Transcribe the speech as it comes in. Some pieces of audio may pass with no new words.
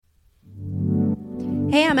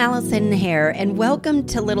Hey, I'm Allison Hare, and welcome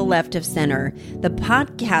to Little Left of Center, the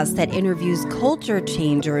podcast that interviews culture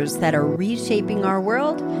changers that are reshaping our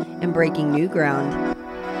world and breaking new ground.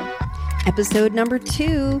 Episode number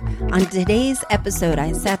 2. On today's episode,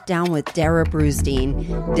 I sat down with Dara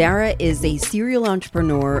Brustein. Dara is a serial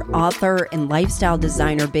entrepreneur, author, and lifestyle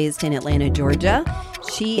designer based in Atlanta, Georgia.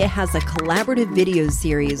 She has a collaborative video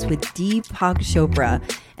series with Deepak Chopra,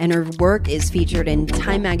 and her work is featured in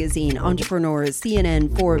Time Magazine, Entrepreneur,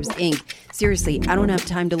 CNN, Forbes, Inc. Seriously, I don't have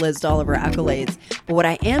time to list all of her accolades, but what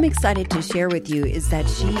I am excited to share with you is that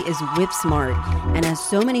she is whip smart and has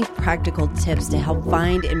so many practical tips to help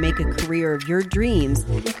find and make a career of your dreams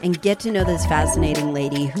and get to know this fascinating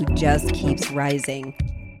lady who just keeps rising.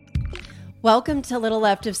 Welcome to Little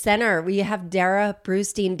Left of Center. We have Dara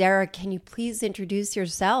Brustein. Dara, can you please introduce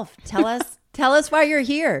yourself? Tell us why you're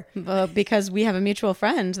here. Because we have a mutual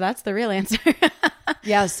friend. That's the real answer.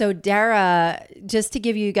 Yeah. So Dara, just to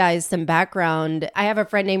give you guys some background, I have a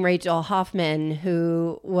friend named Rachel Hoffman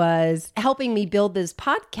who was helping me build this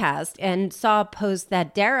podcast and saw a post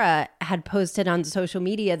that Dara had posted on social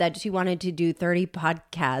media that she wanted to do 30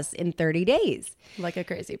 podcasts in 30 days. Like a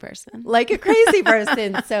crazy person.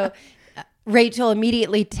 So Rachel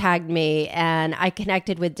immediately tagged me and I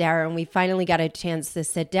connected with Dara and we finally got a chance to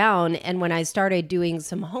sit down. And when I started doing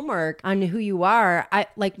some homework on who you are,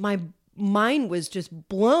 my mind was just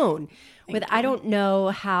blown with I don't know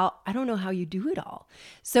how you do it all.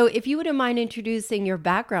 So if you wouldn't mind introducing your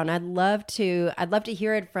background, I'd love to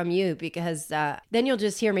hear it from you because then you'll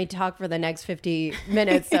just hear me talk for the next 50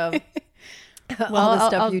 minutes of all the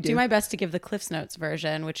stuff I'll you do. Do my best to give the Cliff's Notes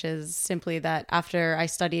version, which is simply that after I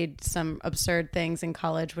studied some absurd things in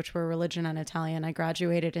college, which were religion and Italian, I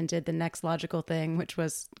graduated and did the next logical thing, which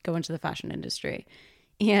was go into the fashion industry.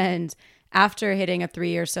 And after hitting a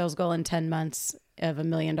 3-year sales goal in 10 months of $1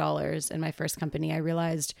 million in my first company, I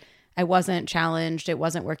realized I wasn't challenged. It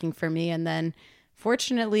wasn't working for me. And then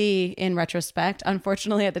fortunately, in retrospect,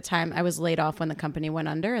 unfortunately at the time, I was laid off when the company went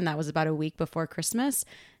under. And that was about a week before Christmas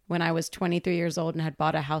when I was 23 years old and had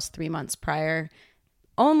bought a house 3 months prior,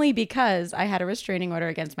 only because I had a restraining order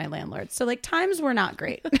against my landlord. So times were not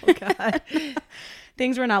great. Oh, God.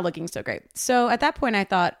 Things were not looking so great. So at that point I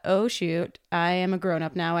thought, oh shoot, I am a grown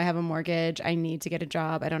up now. I have a mortgage. I need to get a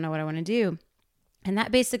job. I don't know what I want to do. And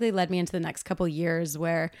that basically led me into the next couple years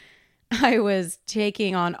where I was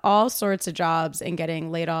taking on all sorts of jobs and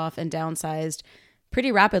getting laid off and downsized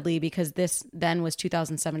pretty rapidly because this then was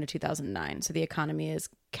 2007 to 2009. So the economy is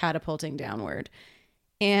catapulting downward.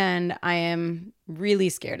 And I am really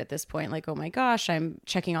scared at this point. Oh my gosh, I'm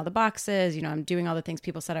checking all the boxes. I'm doing all the things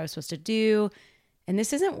people said I was supposed to do. And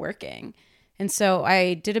this isn't working. And so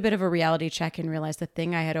I did a bit of a reality check and realized the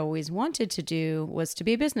thing I had always wanted to do was to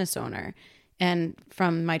be a business owner. And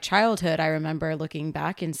from my childhood, I remember looking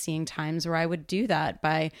back and seeing times where I would do that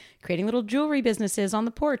by creating little jewelry businesses on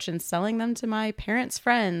the porch and selling them to my parents'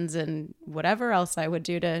 friends and whatever else I would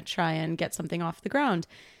do to try and get something off the ground.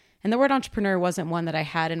 And the word entrepreneur wasn't one that I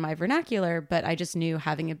had in my vernacular, but I just knew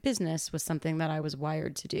having a business was something that I was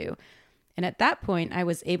wired to do. And at that point, I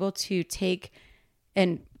was able to take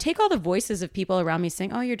all the voices of people around me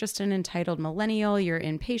saying, oh, you're just an entitled millennial, you're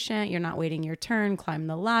impatient, you're not waiting your turn, climb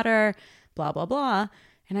the ladder, blah, blah, blah.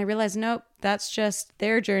 And I realized, nope, that's just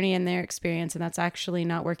their journey and their experience. And that's actually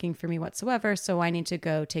not working for me whatsoever. So I need to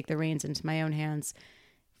go take the reins into my own hands.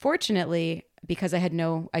 Fortunately, because I had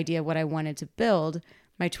no idea what I wanted to build,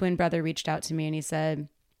 my twin brother reached out to me and he said,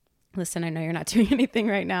 listen, I know you're not doing anything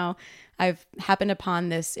right now. I've happened upon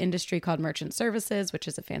this industry called merchant services, which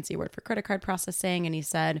is a fancy word for credit card processing. And he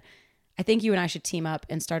said, I think you and I should team up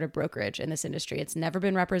and start a brokerage in this industry. It's never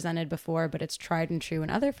been represented before, but it's tried and true in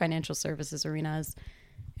other financial services arenas.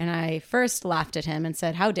 And I first laughed at him and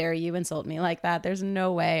said, how dare you insult me like that? There's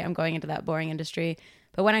no way I'm going into that boring industry.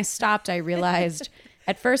 But when I stopped, I realized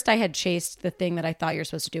at first I had chased the thing that I thought you're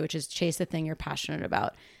supposed to do, which is chase the thing you're passionate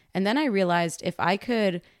about. And then I realized if I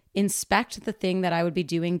could inspect the thing that I would be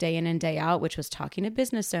doing day in and day out, which was talking to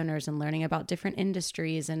business owners and learning about different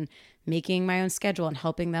industries and making my own schedule and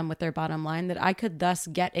helping them with their bottom line, that I could thus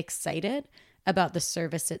get excited about the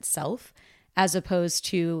service itself, as opposed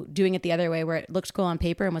to doing it the other way where it looked cool on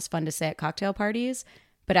paper and was fun to say at cocktail parties,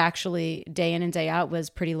 but actually day in and day out was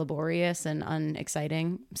pretty laborious and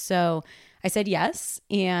unexciting. So I said yes.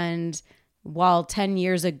 And while 10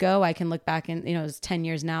 years ago, I can look back and, it's 10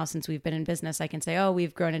 years now since we've been in business, I can say, oh,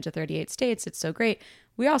 we've grown into 38 states. It's so great.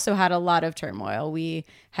 We also had a lot of turmoil. We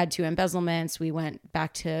had 2 embezzlements. We went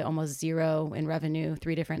back to almost 0 in revenue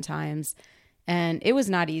 3 different times. And it was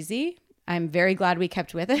not easy. I'm very glad we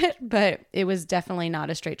kept with it, but it was definitely not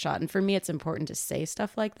a straight shot. And for me, it's important to say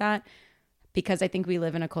stuff like that. because I think we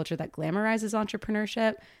live in a culture that glamorizes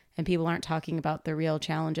entrepreneurship and people aren't talking about the real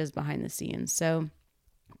challenges behind the scenes. So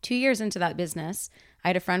 2 years into that business, I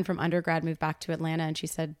had a friend from undergrad move back to Atlanta, and she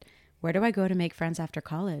said, where do I go to make friends after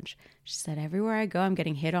college? She said, everywhere I go, I'm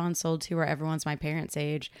getting hit on, sold to, or everyone's my parents'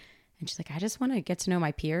 age. And she's like, I just want to get to know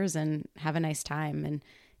my peers and have a nice time. And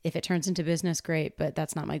if it turns into business, great, but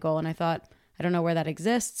that's not my goal. And I thought, I don't know where that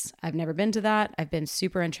exists. I've never been to that. I've been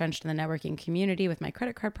super entrenched in the networking community with my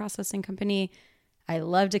credit card processing company. I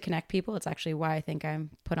love to connect people. It's actually why I think I'm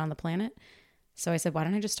put on the planet. So I said, why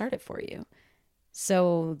don't I just start it for you?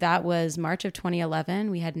 So that was March of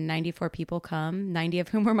 2011. We had 94 people come, 90 of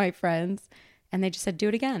whom were my friends. And they just said, do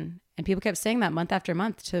it again. And people kept saying that month after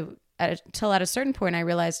month till at a certain point, I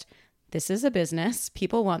realized this is a business.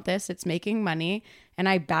 People want this. It's making money. And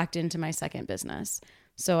I backed into my second business.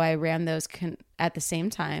 So I ran those at the same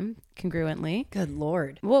time, congruently. Good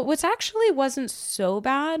Lord. Well, which actually wasn't so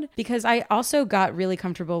bad because I also got really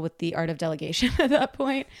comfortable with the art of delegation at that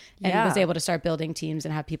point and was able to start building teams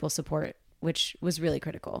and have people support, which was really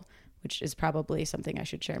critical, which is probably something I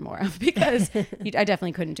should share more of because I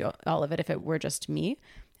definitely couldn't do all of it if it were just me.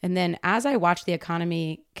 And then as I watched the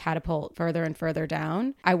economy catapult further and further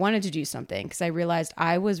down, I wanted to do something because I realized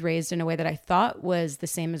I was raised in a way that I thought was the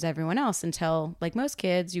same as everyone else until, like most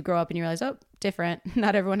kids, you grow up and you realize, oh, different.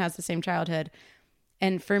 Not everyone has the same childhood.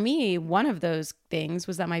 And for me, one of those things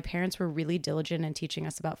was that my parents were really diligent in teaching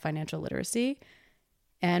us about financial literacy.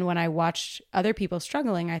 And when I watched other people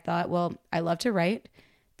struggling, I thought, well, I love to write.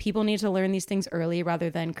 People need to learn these things early rather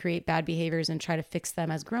than create bad behaviors and try to fix them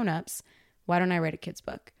as grown-ups. Why don't I write a kid's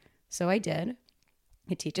book? So I did.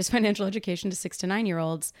 It teaches financial education to 6 to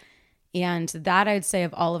 9-year-olds. And that, I'd say,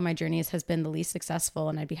 of all of my journeys has been the least successful.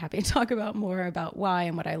 And I'd be happy to talk about more about why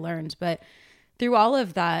and what I learned. But through all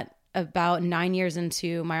of that, about 9 years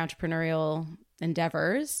into my entrepreneurial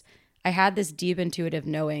endeavors, I had this deep intuitive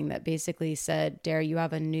knowing that basically said, Dara, you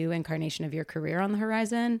have a new incarnation of your career on the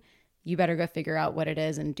horizon. You better go figure out what it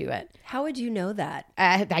is and do it. How would you know that?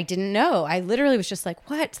 I didn't know. I literally was just like,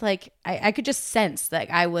 what? Like, I could just sense like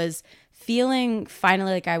I was feeling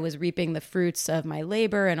finally like I was reaping the fruits of my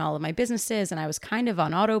labor and all of my businesses. And I was kind of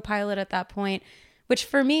on autopilot at that point, which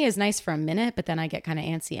for me is nice for a minute, but then I get kind of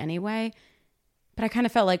antsy anyway. But I kind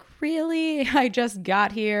of felt like, really? I just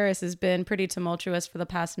got here. This has been pretty tumultuous for the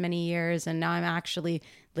past many years. And now I'm actually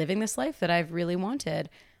living this life that I've really wanted.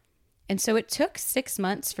 And so it took 6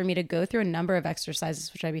 months for me to go through a number of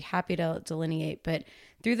exercises, which I'd be happy to delineate. But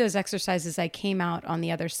through those exercises, I came out on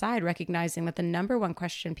the other side recognizing that the number one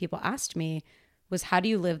question people asked me was, how do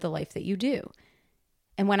you live the life that you do?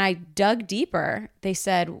 And when I dug deeper, they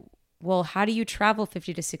said, well, how do you travel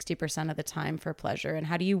 50 to 60% of the time for pleasure? And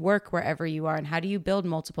how do you work wherever you are? And how do you build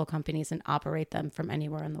multiple companies and operate them from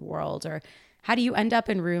anywhere in the world? Or how do you end up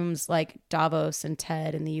in rooms like Davos and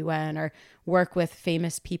TED and the UN or work with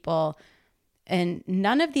famous people? And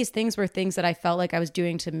none of these things were things that I felt like I was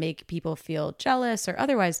doing to make people feel jealous or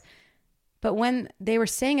otherwise. But when they were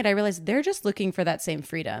saying it, I realized they're just looking for that same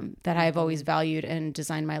freedom that I've always valued and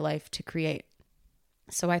designed my life to create.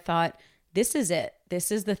 So I thought, this is it.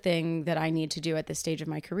 This is the thing that I need to do at this stage of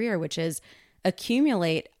my career, which is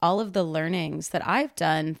accumulate all of the learnings that I've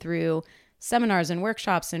done through seminars and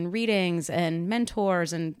workshops and readings and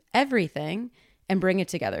mentors and everything and bring it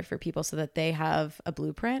together for people so that they have a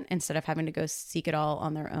blueprint instead of having to go seek it all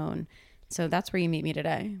on their own. So that's where you meet me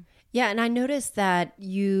today. Yeah, and I noticed that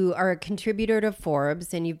you are a contributor to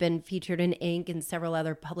Forbes and you've been featured in Inc. and several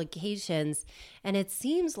other publications. And it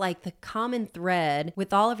seems like the common thread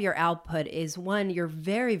with all of your output is, one, you're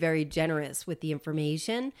very, very generous with the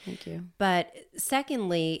information. Thank you. But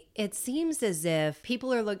secondly, it seems as if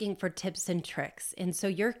people are looking for tips and tricks. And so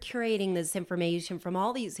you're curating this information from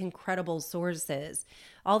all these incredible sources,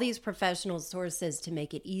 all these professional sources to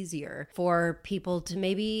make it easier for people to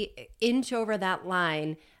maybe inch over that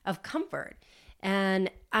line of comfort. And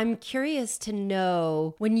I'm curious to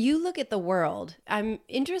know, when you look at the world, I'm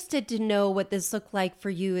interested to know what this looked like for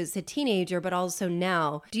you as a teenager, but also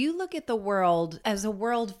now. Do you look at the world as a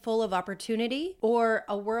world full of opportunity or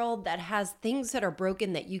a world that has things that are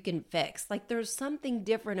broken that you can fix? Like there's something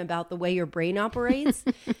different about the way your brain operates.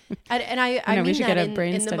 And I mean that in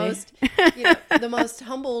the most, the most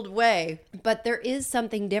humbled way. But there is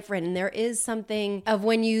something different, and there is something of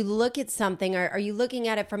when you look at something, are you looking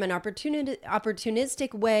at it from an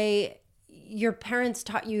opportunistic way? Your parents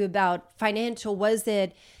taught you about financial. Was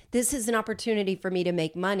it, this is an opportunity for me to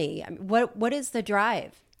make money? I mean, what is the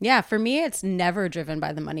drive? Yeah, for me, it's never driven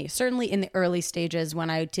by the money. Certainly in the early stages when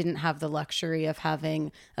I didn't have the luxury of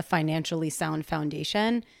having a financially sound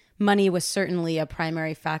foundation, money was certainly a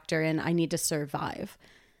primary factor in I need to survive.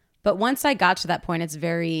 But once I got to that point, it's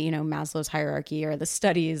very, Maslow's hierarchy, or the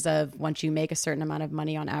studies of once you make a certain amount of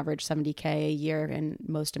money, on average 70K a year in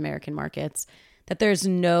most American markets, that there's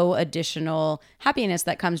no additional happiness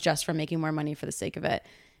that comes just from making more money for the sake of it.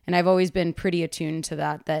 And I've always been pretty attuned to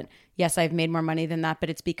that yes, I've made more money than that, but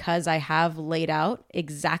it's because I have laid out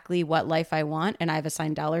exactly what life I want, and I've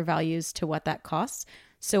assigned dollar values to what that costs.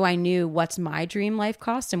 So I knew what's my dream life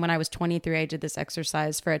cost. And when I was 23, I did this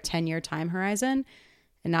exercise for a 10-year time horizon.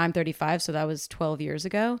 And now I'm 35, so that was 12 years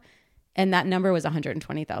ago. And that number was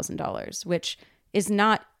 $120,000, which is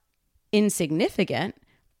not insignificant,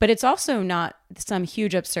 but it's also not some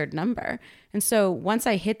huge absurd number. And so once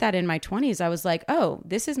I hit that in my 20s, I was like, oh,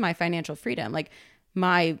 this is my financial freedom. Like,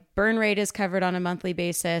 my burn rate is covered on a monthly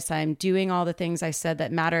basis. I'm doing all the things I said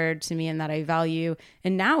that mattered to me and that I value.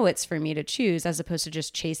 And now it's for me to choose, as opposed to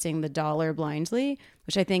just chasing the dollar blindly,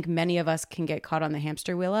 which I think many of us can get caught on the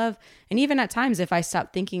hamster wheel of. And even at times, if I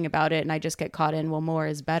stop thinking about it and I just get caught in, well, more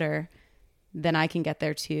is better, then I can get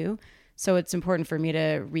there too. So it's important for me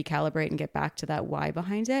to recalibrate and get back to that why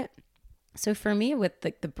behind it. So for me, with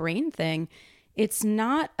the brain thing, it's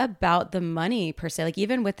not about the money per se. Like,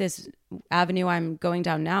 even with this avenue I'm going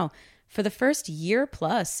down now, for the first year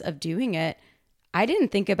plus of doing it, I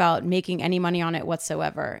didn't think about making any money on it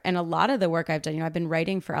whatsoever. And a lot of the work I've done, I've been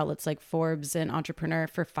writing for outlets like Forbes and Entrepreneur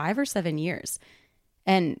for 5 or 7 years.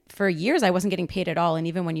 And for years, I wasn't getting paid at all. And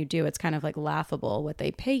even when you do, it's kind of like laughable what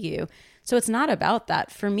they pay you. So it's not about that.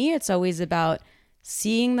 For me, it's always about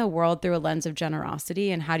seeing the world through a lens of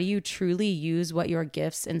generosity, and how do you truly use what your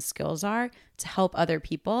gifts and skills are to help other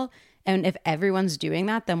people. And if everyone's doing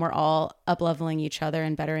that, then we're all up-leveling each other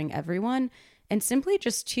and bettering everyone. And simply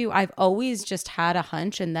just to, I've always just had a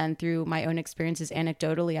hunch, and then through my own experiences,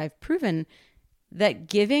 anecdotally, I've proven that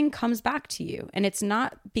giving comes back to you. And it's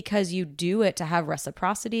not because you do it to have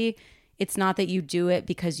reciprocity. It's not that you do it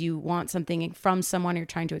because you want something from someone, you're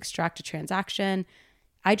trying to extract a transaction.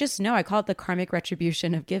 I just know, I call it the karmic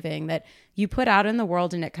retribution of giving, that you put out in the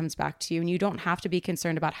world and it comes back to you. And you don't have to be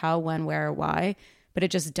concerned about how, when, where, or why, but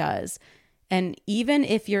it just does. And even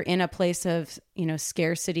if you're in a place of,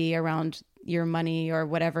 scarcity around your money or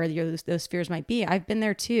whatever those fears might be, I've been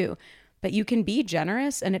there too. But you can be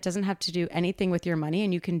generous, and it doesn't have to do anything with your money.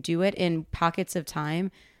 And you can do it in pockets of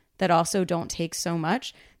time that also don't take so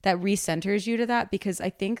much, that recenters you to that. Because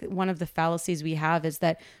I think one of the fallacies we have is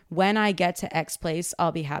that when I get to X place,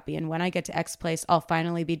 I'll be happy. And when I get to X place, I'll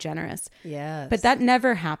finally be generous. Yes. But that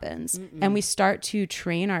never happens. Mm-mm. And we start to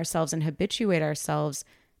train ourselves and habituate ourselves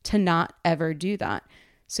to not ever do that.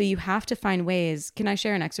 So you have to find ways. Can I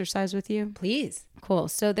share an exercise with you? Please. Cool.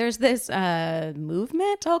 So there's this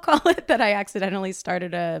movement, I'll call it, that I accidentally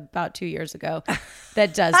started about 2 years ago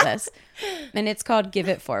that does this. And it's called Give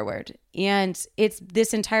It Forward. And it's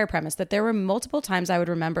this entire premise that there were multiple times I would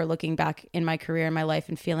remember looking back in my career and my life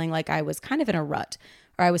and feeling like I was kind of in a rut,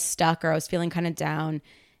 or I was stuck, or I was feeling kind of down.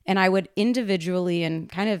 And I would individually and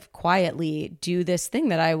kind of quietly do this thing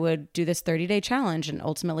that I would do this 30-day challenge, and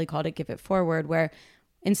ultimately called it Give It Forward, where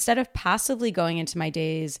instead of passively going into my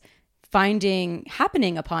days,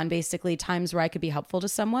 happening upon basically times where I could be helpful to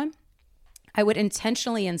someone, I would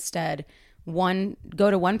intentionally instead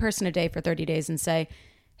go to one person a day for 30 days and say,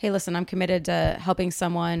 hey, listen, I'm committed to helping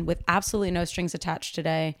someone with absolutely no strings attached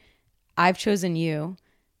today. I've chosen you.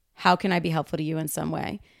 How can I be helpful to you in some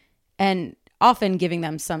way? And often giving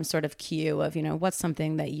them some sort of cue of, what's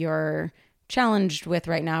something that you're challenged with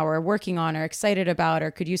right now, or working on, or excited about,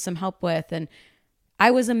 or could use some help with. And I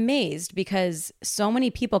was amazed because so many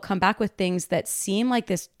people come back with things that seem like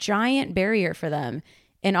this giant barrier for them.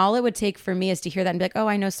 And all it would take for me is to hear that and be like, oh,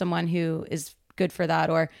 I know someone who is good for that,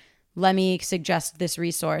 or let me suggest this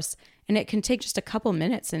resource. And it can take just a couple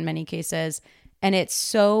minutes in many cases. And it's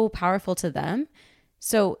so powerful to them.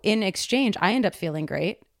 So in exchange, I end up feeling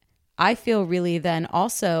great. I feel really then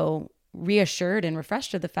also reassured and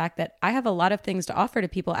refreshed of the fact that I have a lot of things to offer to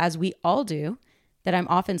people, as we all do, that I'm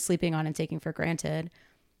often sleeping on and taking for granted.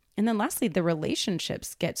 And then lastly, the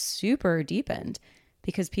relationships get super deepened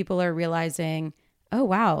because people are realizing, oh,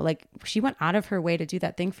 wow, like she went out of her way to do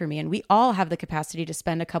that thing for me. And we all have the capacity to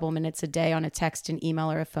spend a couple minutes a day on a text, an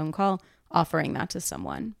email, or a phone call offering that to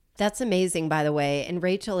someone. That's amazing, by the way. And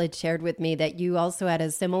Rachel had shared with me that you also had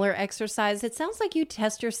a similar exercise. It sounds like you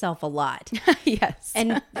test yourself a lot. Yes.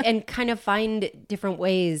 and kind of find different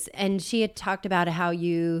ways. And she had talked about how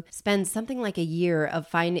you spend something like a year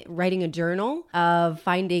of writing a journal of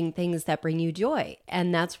finding things that bring you joy.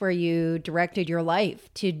 And that's where you directed your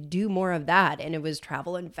life to do more of that. And it was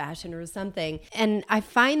travel and fashion or something. And I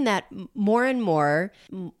find that more and more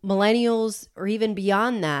millennials, or even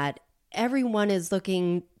beyond that, everyone is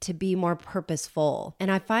looking to be more purposeful.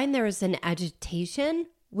 And I find there is an agitation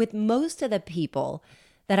with most of the people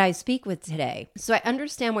that I speak with today. So I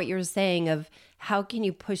understand what you're saying of how can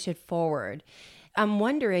you push it forward. I'm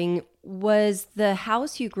wondering, was the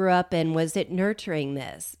house you grew up in, was it nurturing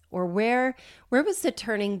this? Or where was the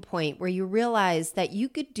turning point where you realized that you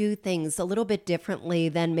could do things a little bit differently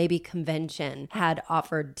than maybe convention had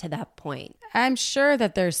offered to that point? I'm sure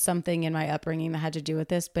that there's something in my upbringing that had to do with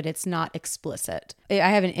this, but it's not explicit. I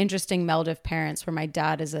have an interesting meld of parents where my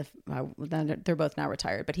dad is they're both now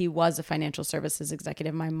retired, but he was a financial services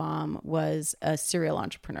executive. My mom was a serial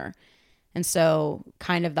entrepreneur. And so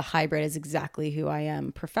kind of the hybrid is exactly who I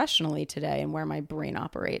am professionally today and where my brain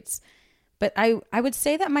operates. But I would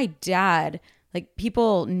say that my dad, like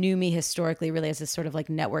people knew me historically really as this sort of like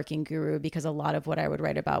networking guru because a lot of what I would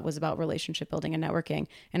write about was about relationship building and networking.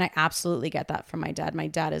 And I absolutely get that from my dad. My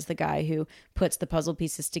dad is the guy who puts the puzzle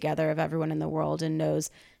pieces together of everyone in the world and knows,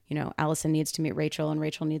 you know, Allison needs to meet Rachel and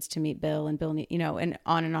Rachel needs to meet Bill and Bill, you know, and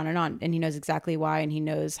on and on and on. And he knows exactly why and he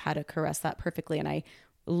knows how to caress that perfectly. And I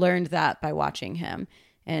learned that by watching him.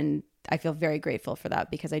 And I feel very grateful for that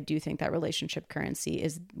because I do think that relationship currency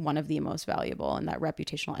is one of the most valuable and that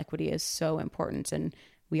reputational equity is so important. And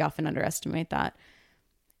we often underestimate that.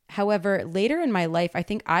 However, later in my life, I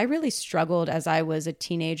think I really struggled as I was a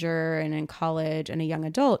teenager and in college and a young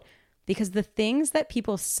adult because the things that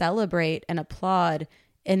people celebrate and applaud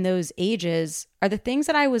in those ages are the things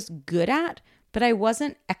that I was good at, but I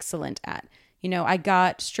wasn't excellent at. You know, I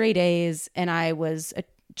got straight A's and I was a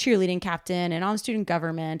cheerleading captain and on student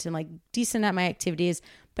government and like decent at my activities,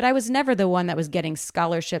 but I was never the one that was getting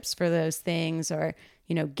scholarships for those things or,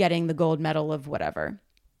 you know, getting the gold medal of whatever.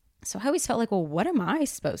 So I always felt like, well, what am I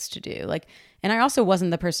supposed to do? Like, and I also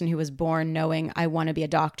wasn't the person who was born knowing I want to be a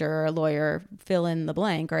doctor or a lawyer, fill in the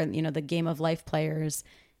blank, or, you know, the game of life players.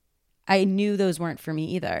 I knew those weren't for me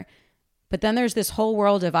either. But then there's this whole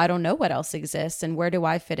world of I don't know what else exists and where do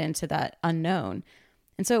I fit into that unknown?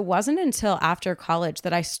 And so it wasn't until after college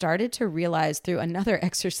that I started to realize through another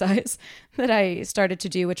exercise that I started to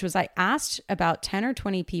do, which was I asked about 10 or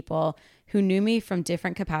 20 people who knew me from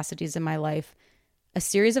different capacities in my life, a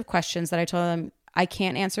series of questions that I told them, I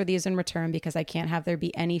can't answer these in return because I can't have there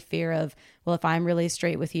be any fear of, well, if I'm really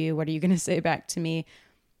straight with you, what are you going to say back to me?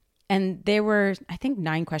 And there were, I think,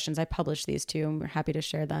 9 questions. I published these too, and we're happy to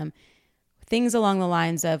share them. Things along the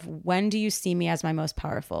lines of, when do you see me as my most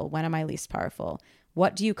powerful? When am I least powerful?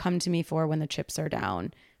 What do you come to me for when the chips are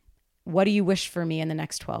down? What do you wish for me in the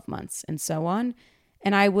next 12 months? And so on.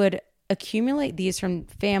 And I would accumulate these from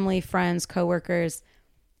family, friends, coworkers,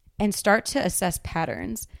 and start to assess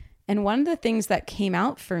patterns. And one of the things that came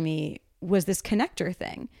out for me was this connector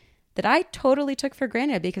thing that I totally took for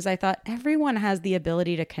granted because I thought everyone has the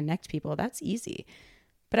ability to connect people. That's easy.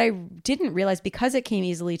 But I didn't realize because it came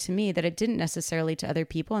easily to me that it didn't necessarily to other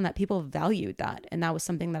people and that people valued that. And that was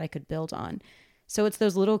something that I could build on. So it's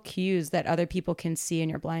those little cues that other people can see in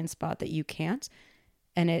your blind spot that you can't.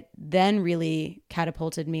 And it then really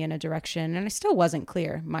catapulted me in a direction. And I still wasn't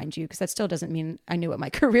clear, mind you, because that still doesn't mean I knew what my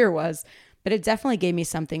career was. But it definitely gave me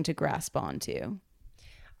something to grasp onto.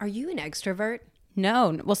 Are you an extrovert?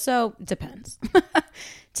 No. Well, so it depends.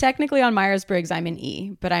 Technically on Myers-Briggs, I'm an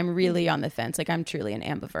E, but I'm really on the fence. Like I'm truly an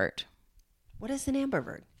ambivert. What is an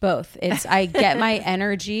ambivert? Both. It's I get my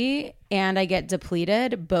energy and I get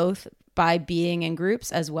depleted both by being in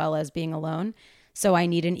groups as well as being alone. So I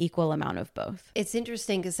need an equal amount of both. It's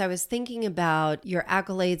interesting because I was thinking about your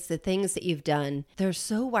accolades, the things that you've done. They're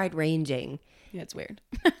so wide ranging. Yeah, it's weird.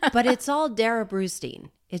 But it's all Dara Brustein.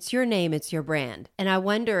 It's your name, it's your brand. And I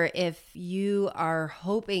wonder if you are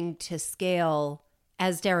hoping to scale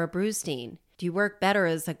as Dara Brustein. Do you work better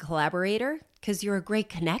as a collaborator? Because you're a great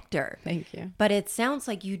connector. Thank you. But it sounds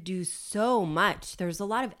like you do so much. There's a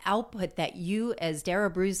lot of output that you as Dara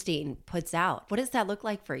Brustein puts out. What does that look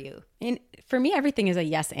like for you? And for me, everything is a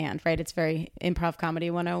yes and, right? It's very improv comedy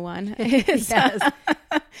 101. Yes.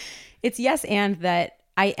 It's yes and that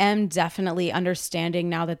I am definitely understanding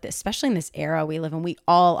now that, especially in this era we live in, we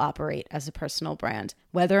all operate as a personal brand,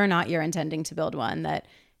 whether or not you're intending to build one, that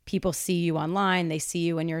people see you online, they see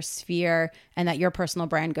you in your sphere, and that your personal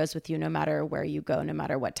brand goes with you no matter where you go, no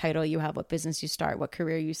matter what title you have, what business you start, what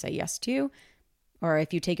career you say yes to, or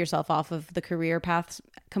if you take yourself off of the career path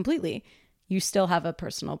completely, you still have a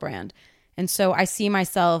personal brand. And so I see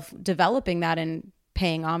myself developing that and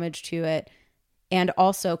paying homage to it, and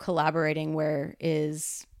also collaborating where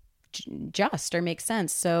is just or makes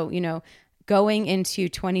sense. So, you know, going into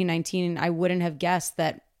 2019, I wouldn't have guessed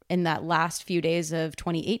that in that last few days of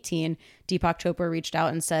 2018, Deepak Chopra reached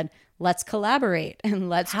out and said, let's collaborate and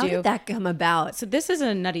let's How did that come about? So this is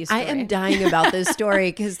a nutty story. I am dying about this story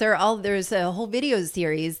because there's a whole video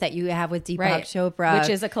series that you have with Deepak Chopra. Which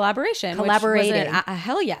is a collaboration. Collaborating. Which was a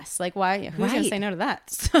hell yes. Like why? Who's going to say no to that?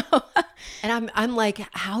 So, and I'm like,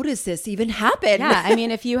 how does this even happen? Yeah. I mean,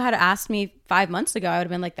 if you had asked me 5 months ago, I would have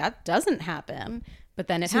been like, that doesn't happen. But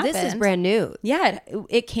then it happened. So this is brand new. Yeah.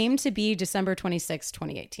 It came to be December 26,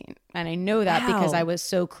 2018. And I know that because I was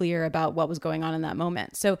so clear about what was going on in that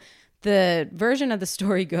moment. So the version of the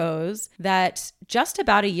story goes that just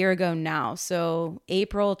about a year ago now, so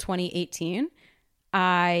April 2018,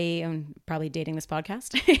 I am probably dating this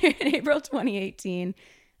podcast. In April 2018,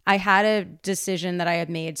 I had a decision that I had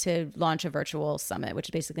made to launch a virtual summit, which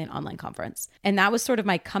is basically an online conference. And that was sort of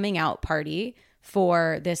my coming out party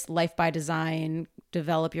for this Life by Design,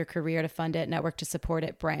 develop your career to fund it, network to support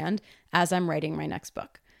it brand as I'm writing my next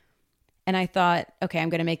book. And I thought, okay, I'm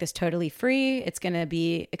going to make this totally free. It's going to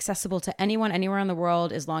be accessible to anyone, anywhere in the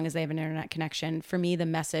world, as long as they have an internet connection. For me, the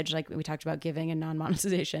message, like we talked about giving and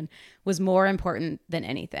non-monetization, was more important than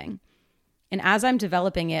anything. And as I'm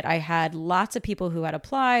developing it, I had lots of people who had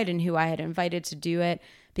applied and who I had invited to do it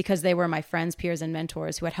because they were my friends, peers, and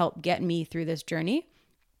mentors who had helped get me through this journey.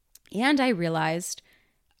 And I realized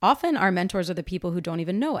often our mentors are the people who don't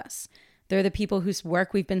even know us. They're the people whose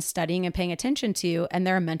work we've been studying and paying attention to, and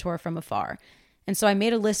they're a mentor from afar. And so I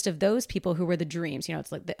made a list of those people who were the dreams. You know,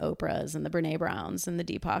 it's like the Oprahs and the Brene Browns and the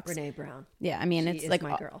Deepaks. Brene Brown. Yeah, I mean, She it's like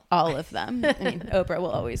my girl. all of them. I mean, Oprah will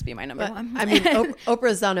always be my number one. I mean,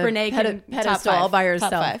 Oprah's on a pedestal all by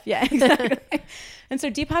herself. Top 5. Yeah, exactly. And so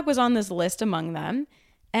Deepak was on this list among them.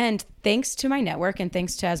 And thanks to my network and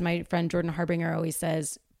thanks to, as my friend Jordan Harbinger always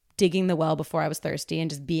says, digging the well before I was thirsty and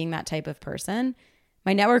just being that type of person,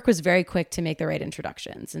 my network was very quick to make the right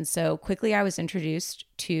introductions. And so quickly I was introduced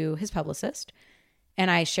to his publicist and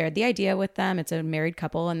I shared the idea with them. It's a married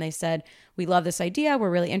couple. And they said, we love this idea. We're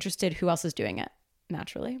really interested. Who else is doing it?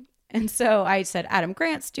 Naturally. And so I said, Adam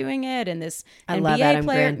Grant's doing it. And this I NBA love Adam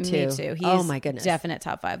player. Grant Me too. too. He's Oh my goodness. definite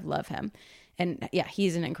top 5. Love him. And yeah,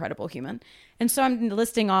 he's an incredible human. And so I'm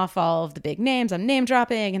listing off all of the big names. I'm name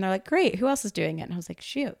dropping. And they're like, great. Who else is doing it? And I was like,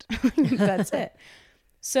 shoot, that's it.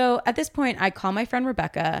 So at this point, I call my friend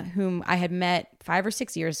Rebecca, whom I had met 5 or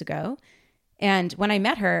 6 years ago. And when I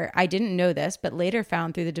met her, I didn't know this, but later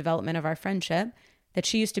found through the development of our friendship that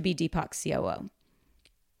she used to be Deepak's COO.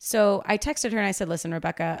 So I texted her and I said, listen,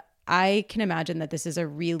 Rebecca, I can imagine that this is a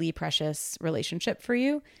really precious relationship for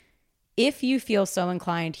you. If you feel so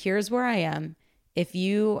inclined, here's where I am. If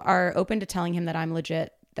you are open to telling him that I'm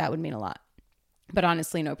legit, that would mean a lot. But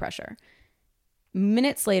honestly, no pressure.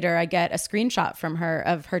 Minutes later, I get a screenshot from her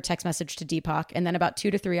of her text message to Deepak. And then about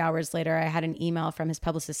 2 to 3 hours later, I had an email from his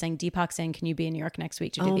publicist saying, Deepak's in, can you be in New York next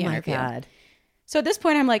week to do the interview? Oh my God. So at this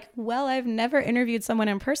point, I'm like, well, I've never interviewed someone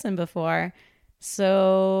in person before.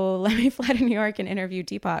 So let me fly to New York and interview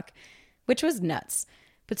Deepak, which was nuts.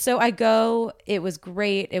 But so I go, it was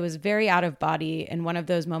great. It was very out of body. And one of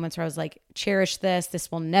those moments where I was like, cherish this.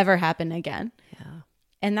 This will never happen again. Yeah.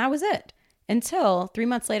 And that was it. Until 3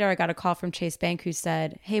 months later, I got a call from Chase Bank who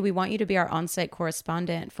said, hey, we want you to be our on-site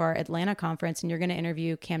correspondent for our Atlanta conference, and you're going to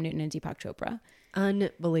interview Cam Newton and Deepak Chopra.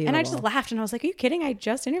 Unbelievable. And I just laughed, and I was like, are you kidding? I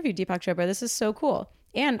just interviewed Deepak Chopra. This is so cool.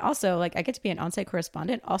 And also, like, I get to be an on-site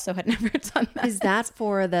correspondent. Also had never done that. Is that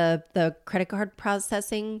for the credit card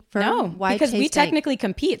processing firm? No, Why because Chase we Bank? technically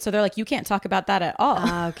compete. So they're like, you can't talk about that at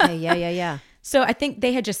all. Okay, yeah. So I think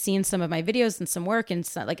they had just seen some of my videos and some work, and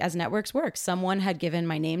so, like as networks work, someone had given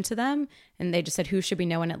my name to them and they just said, who should we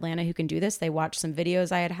know in Atlanta who can do this? They watched some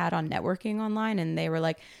videos I had on networking online and they were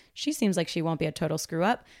like, she seems like she won't be a total screw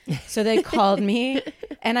up. So they called me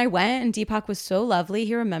and I went, and Deepak was so lovely.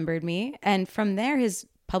 He remembered me. And from there, his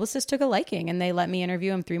publicist took a liking and they let me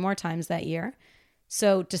interview him 3 more times that year.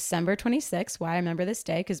 So December 26th, why I remember this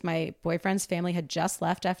day, because my boyfriend's family had just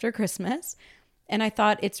left after Christmas. And I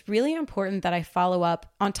thought it's really important that I follow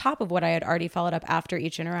up on top of what I had already followed up after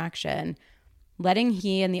each interaction, letting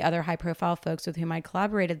he and the other high profile folks with whom I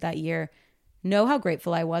collaborated that year know how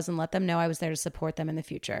grateful I was and let them know I was there to support them in the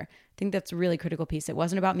future. I think that's a really critical piece. It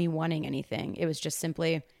wasn't about me wanting anything. It was just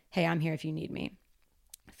simply, hey, I'm here if you need me.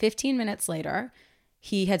 15 minutes later,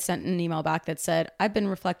 he had sent an email back that said, I've been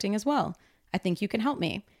reflecting as well. I think you can help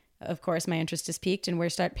me. Of course, my interest is piqued and we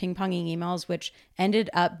start ping-ponging emails, which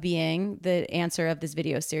ended up being the answer of this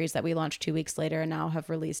video series that we launched 2 weeks later and now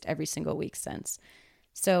have released every single week since.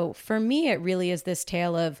 So for me, it really is this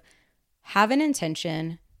tale of have an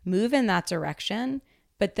intention, move in that direction,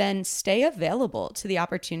 but then stay available to the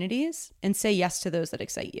opportunities and say yes to those that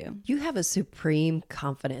excite you. You have a supreme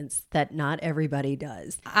confidence that not everybody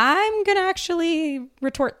does. I'm going to actually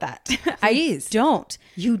retort that. Please. I don't.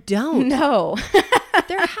 You don't? No.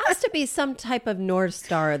 There has to be some type of North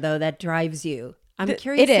Star, though, that drives you. I'm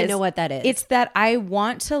curious to know what that is. It's that I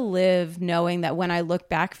want to live knowing that when I look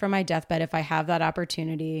back from my deathbed, if I have that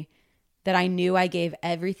opportunity, that I knew I gave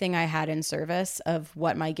everything I had in service of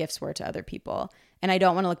what my gifts were to other people. And I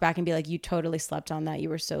don't want to look back and be like, you totally slept on that. You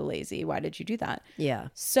were so lazy. Why did you do that? Yeah.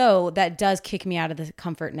 So that does kick me out of the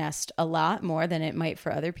comfort nest a lot more than it might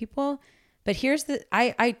for other people. But here's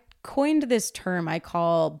I coined this term I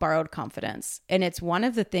call borrowed confidence. And it's one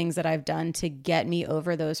of the things that I've done to get me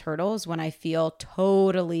over those hurdles when I feel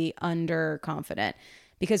totally underconfident.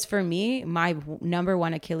 Because for me, my number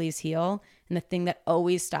one Achilles heel and the thing that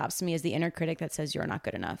always stops me is the inner critic that says you're not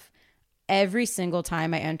good enough. Every single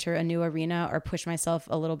time I enter a new arena or push myself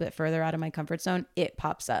a little bit further out of my comfort zone, it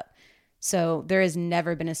pops up. So there has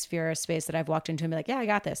never been a sphere or space that I've walked into and be like, yeah, I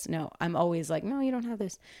got this. No, I'm always like, no, you don't have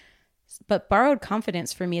this. But borrowed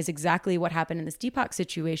confidence for me is exactly what happened in this Deepak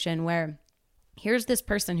situation, where here's this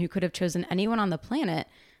person who could have chosen anyone on the planet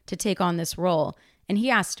to take on this role. And he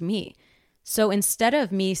asked me. So instead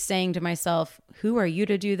of me saying to myself, who are you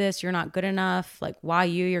to do this? You're not good enough. Like, why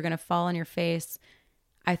you? You're going to fall on your face.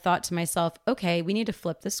 I thought to myself, okay, we need to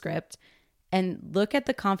flip the script and look at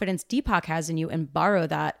the confidence Deepak has in you and borrow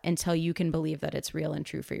that until you can believe that it's real and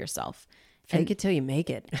true for yourself. Fake it till you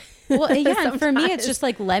make it. Well, yeah, for me, it's just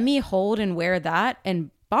like, let me hold and wear that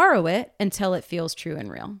and borrow it until it feels true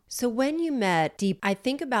and real. So when you met Deep, I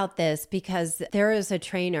think about this because there is a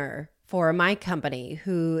trainer for my company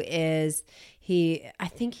who is, I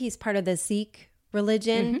think he's part of the Sikh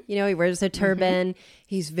religion. Mm-hmm. You know, he wears a turban. Mm-hmm.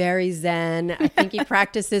 He's very zen. I think he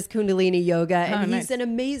practices Kundalini yoga, and he's an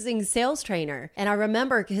amazing sales trainer. And I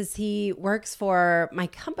remember because he works for my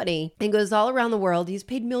company and goes all around the world. He's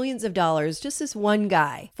paid millions of dollars, just this one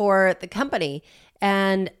guy for the company.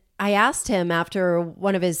 And I asked him after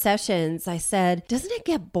one of his sessions, I said, doesn't it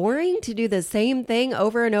get boring to do the same thing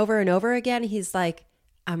over and over and over again? He's like,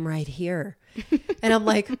 I'm right here. And I'm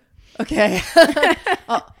like, okay.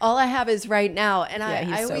 All I have is right now. And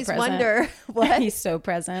I always wonder what. He's so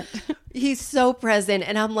present. He's so present.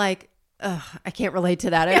 And I'm like, I can't relate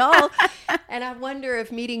to that at all. And I wonder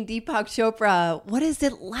if meeting Deepak Chopra, what is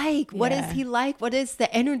it like? What is he like? What is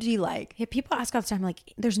the energy like? Yeah, people ask all the time,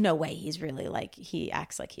 like, there's no way he's really like, he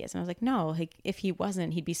acts like he is. And I was like, no, like, if he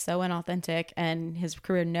wasn't, he'd be so inauthentic and his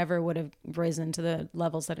career never would have risen to the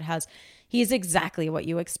levels that it has. He's exactly what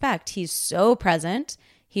you expect. He's so present.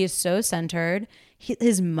 He is so centered.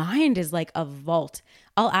 His mind is like a vault.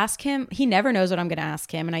 I'll ask him. He never knows what I'm going to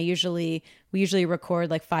ask him. And we usually record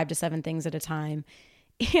like 5 to 7 things at a time.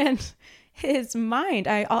 And his mind,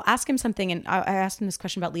 I'll ask him something. And I asked him this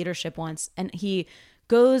question about leadership once. And he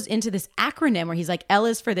goes into this acronym where he's like, L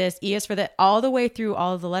is for this, E is for that, all the way through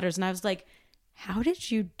all of the letters. And I was like, how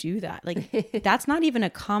did you do that? Like, that's not even a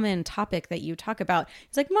common topic that you talk about.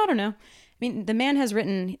 He's like, I don't know. I mean, the man has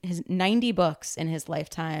written his 90 books in his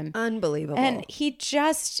lifetime. Unbelievable. And he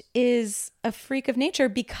just is a freak of nature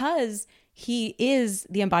because he is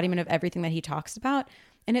the embodiment of everything that he talks about.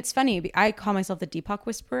 And it's funny, I call myself the Deepak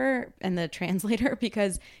Whisperer and the translator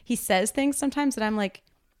because he says things sometimes that I'm like,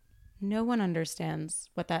 no one understands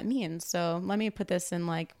what that means. So let me put this in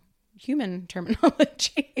like human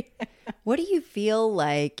terminology. What do you feel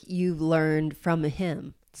like you've learned from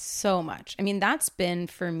him? So much. I mean, that's been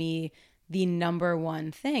for me the number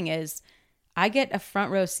one thing is I get a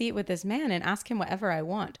front row seat with this man and ask him whatever I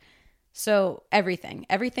want. So everything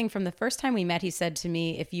from the first time we met, he said to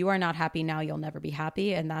me, if you are not happy now, you'll never be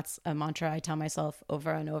happy. And that's a mantra I tell myself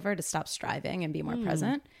over and over to stop striving and be more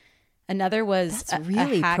present. Another was that's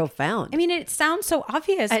really profound. I mean, it sounds so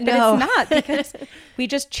obvious, but it's not because we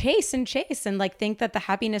just chase and like think that the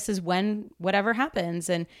happiness is when whatever happens.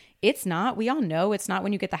 And it's not. We all know it's not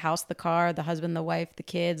when you get the house, the car, the husband, the wife, the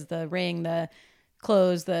kids, the ring, the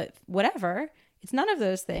clothes, the whatever. It's none of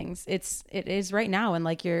those things. It is right now. And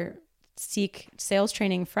like your Sikh sales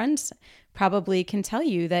training friends probably can tell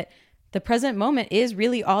you that the present moment is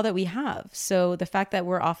really all that we have. So the fact that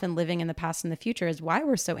we're often living in the past and the future is why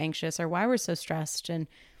we're so anxious or why we're so stressed. And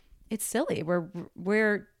it's silly.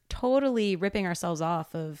 We're totally ripping ourselves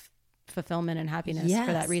off of fulfillment and happiness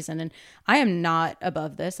for that reason. And I am not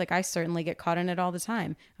above this. Like I certainly get caught in it all the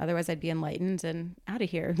time. Otherwise I'd be enlightened and out of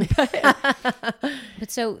here. But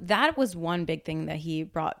so that was one big thing that he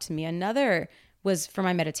brought to me. Another was for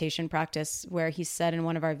my meditation practice, where he said in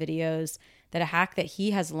one of our videos that a hack that he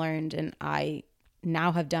has learned and I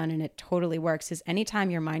now have done, and it totally works, is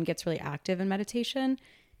anytime your mind gets really active in meditation,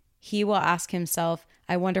 he will ask himself,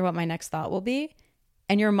 I wonder what my next thought will be.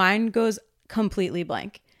 And your mind goes completely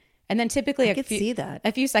blank. And then typically I could see that.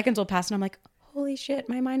 A few seconds will pass and I'm like, holy shit,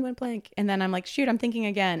 my mind went blank. And then I'm like, shoot, I'm thinking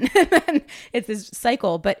again. And then it's this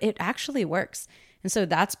cycle, but it actually works. And so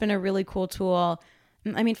that's been a really cool tool.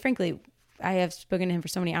 I mean, frankly, I have spoken to him for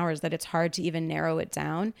so many hours that it's hard to even narrow it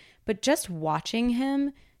down. But just watching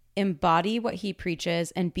him embody what he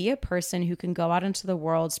preaches and be a person who can go out into the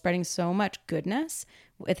world spreading so much goodness,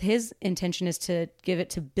 with his intention is to give it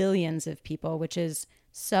to billions of people, which is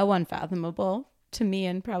so unfathomable to me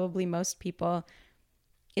and probably most people.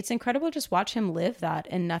 It's incredible to just watch him live that,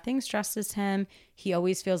 and nothing stresses him. He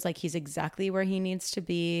always feels like he's exactly where he needs to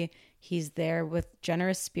be. He's there with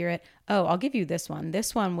generous spirit. Oh, I'll give you this one.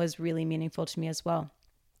 This one was really meaningful to me as well.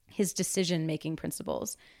 His decision-making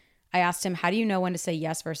principles. I asked him, how do you know when to say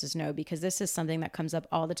yes versus no? Because this is something that comes up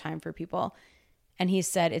all the time for people. And he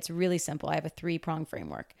said, it's really simple. I have a 3-prong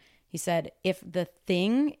framework. He said, if the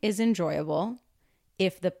thing is enjoyable,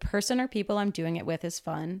 if the person or people I'm doing it with is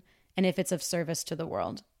fun, and if it's of service to the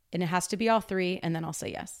world. And it has to be all 3, and then I'll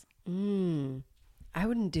say yes. I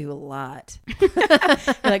wouldn't do a lot.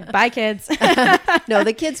 Like, bye, kids. No,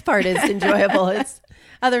 the kids part is enjoyable. It's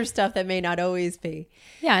other stuff that may not always be.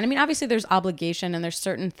 Yeah. And I mean, obviously there's obligation and there's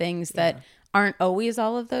certain things that aren't always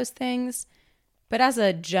all of those things. But as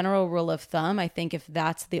a general rule of thumb, I think if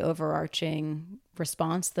that's the overarching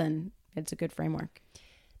response, then it's a good framework.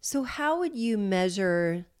 So how would you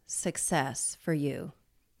measure success for you?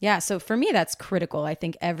 Yeah. So for me, that's critical. I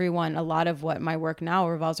think a lot of what my work now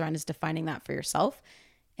revolves around is defining that for yourself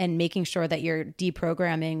and making sure that you're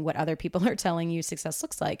deprogramming what other people are telling you success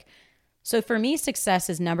looks like. So for me, success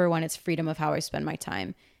is number 1, it's freedom of how I spend my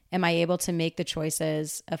time. Am I able to make the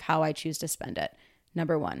choices of how I choose to spend it?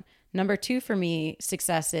 Number 1. Number 2 for me,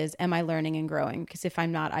 success is, am I learning and growing? Because if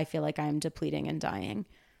I'm not, I feel like I'm depleting and dying.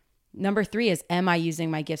 Number 3 is, am I using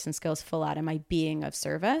my gifts and skills full out? Am I being of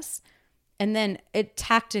service? And then it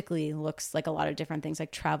tactically looks like a lot of different things.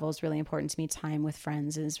 Like travel is really important to me. Time with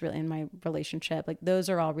friends is really in my relationship. Like those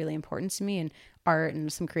are all really important to me, and art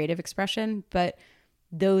and some creative expression. But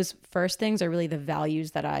those first things are really the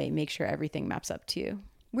values that I make sure everything maps up to.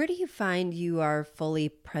 Where do you find you are fully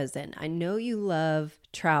present? I know you love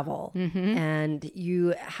travel and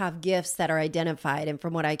you have gifts that are identified. And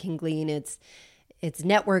from what I can glean, it's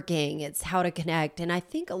networking, it's how to connect. And I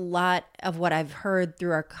think a lot of what I've heard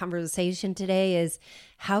through our conversation today is,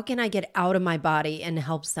 how can I get out of my body and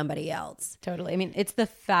help somebody else? Totally. I mean, it's the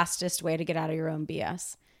fastest way to get out of your own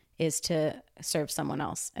BS is to serve someone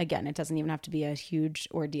else. Again, it doesn't even have to be a huge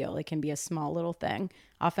ordeal. It can be a small little thing.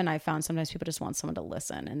 Often I've found sometimes people just want someone to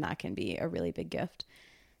listen, and that can be a really big gift.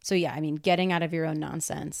 So yeah, I mean, getting out of your own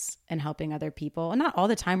nonsense and helping other people, and not all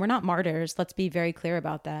the time. We're not martyrs. Let's be very clear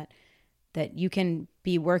about that. That you can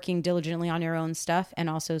be working diligently on your own stuff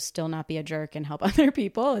and also still not be a jerk and help other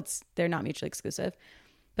people. They're not mutually exclusive.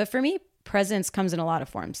 But for me, presence comes in a lot of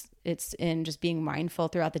forms. It's in just being mindful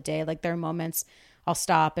throughout the day. Like there are moments I'll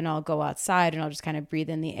stop and I'll go outside and I'll just kind of breathe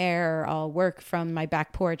in the air. Or I'll work from my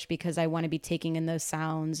back porch because I want to be taking in those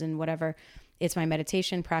sounds and whatever. It's my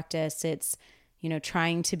meditation practice. It's,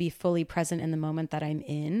 trying to be fully present in the moment that I'm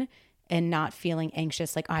in, and not feeling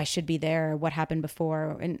anxious, like, oh, I should be there, what happened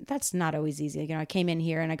before. And that's not always easy. I came in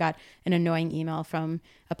here and I got an annoying email from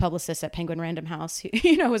a publicist at Penguin Random House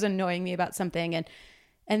who, was annoying me about something.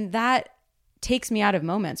 And that takes me out of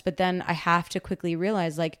moments. But then I have to quickly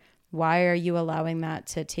realize, like, why are you allowing that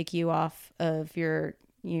to take you off of your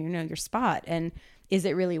spot? And is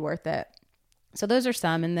it really worth it? So those are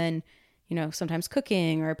some. And then, sometimes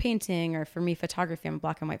cooking or painting, or for me, photography. I'm a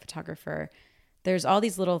black and white photographer. There's all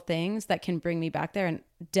these little things that can bring me back there, and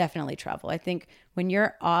definitely travel. I think when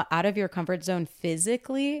you're out of your comfort zone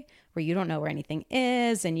physically, where you don't know where anything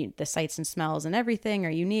is and the sights and smells and everything are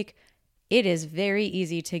unique, it is very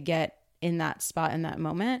easy to get in that spot in that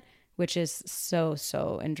moment, which is so,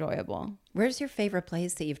 so enjoyable. Where's your favorite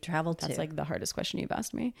place that you've traveled to? That's like the hardest question you've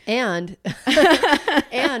asked me. And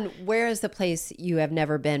where is the place you have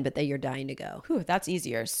never been but that you're dying to go? Whew, that's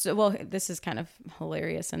easier. So, well, this is kind of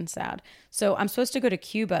hilarious and sad. So I'm supposed to go to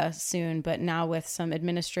Cuba soon, but now with some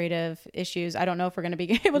administrative issues, I don't know if we're going to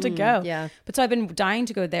be able to go. Yeah. But so I've been dying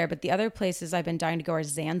to go there. But the other places I've been dying to go are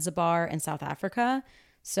Zanzibar and South Africa.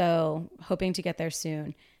 So hoping to get there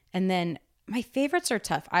soon. And then my favorites are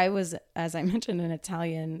tough. I was, as I mentioned, an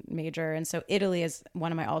Italian major. And so Italy is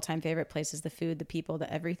one of my all-time favorite places. The food, the people,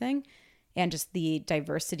 the everything. And just the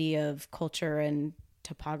diversity of culture and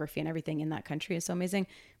topography and everything in that country is so amazing.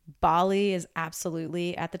 Bali is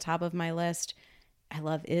absolutely at the top of my list. I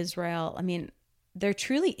love Israel. I mean, there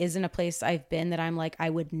truly isn't a place I've been that I'm like, I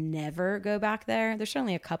would never go back there. There's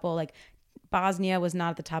certainly a couple, like Bosnia was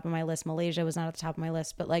not at the top of my list. Malaysia was not at the top of my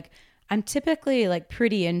list, but like I'm typically like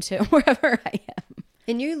pretty into wherever I am.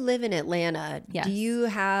 And you live in Atlanta. Yes. Do you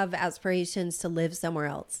have aspirations to live somewhere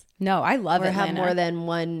else? No, I love Or Atlanta. have more than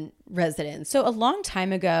one residence? So a long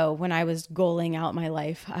time ago when I was goaling out my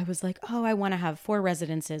life, I was like, oh, I want to have 4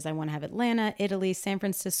 residences. I want to have Atlanta, Italy, San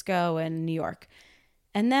Francisco, and New York.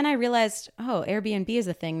 And then I realized, oh, Airbnb is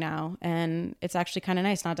a thing now. And it's actually kind of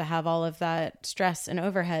nice not to have all of that stress and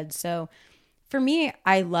overhead. So for me,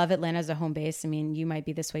 I love Atlanta as a home base. I mean, you might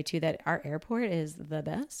be this way too, that our airport is the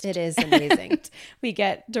best. It is amazing. We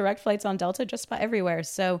get direct flights on Delta just about everywhere.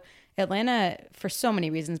 So Atlanta, for so many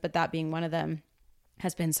reasons, but that being one of them,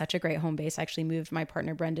 has been such a great home base. I actually moved my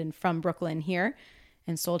partner Brendan from Brooklyn here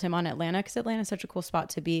and sold him on Atlanta because Atlanta is such a cool spot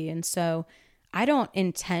to be. And so I don't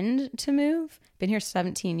intend to move. Been here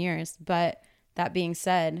 17 years. But that being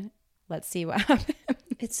said, let's see what happens.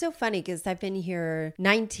 It's so funny because I've been here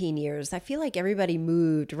 19 years. I feel like everybody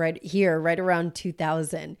moved right here, right around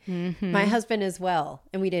 2000. Mm-hmm. My husband as well.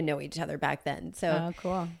 And we didn't know each other back then. So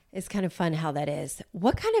cool. It's kind of fun how that is.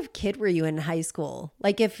 What kind of kid were you in high school?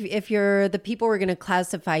 Like if you're the people were going to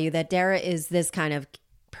classify you, that Dara is this kind of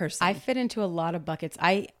person. I fit into a lot of buckets.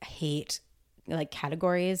 I hate like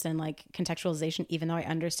categories and like contextualization, even though I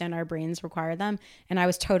understand our brains require them. And I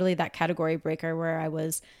was totally that category breaker where I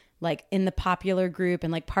was like in the popular group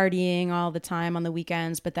and like partying all the time on the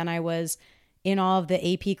weekends. But then I was in all of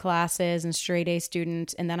the AP classes and straight A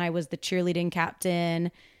student. And then I was the cheerleading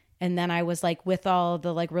captain. And then I was like with all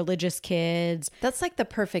the like religious kids. That's like the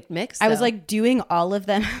perfect mix. I was like doing all of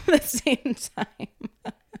them at the same time.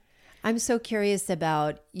 I'm so curious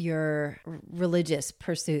about your religious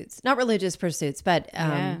pursuits, not religious pursuits, but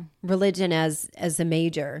religion as a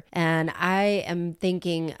major. And I am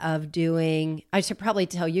thinking of doing, I should probably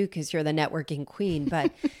tell you because you're the networking queen,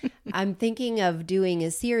 but I'm thinking of doing a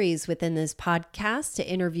series within this podcast to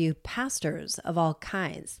interview pastors of all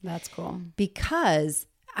kinds. That's cool. Because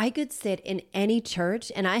I could sit in any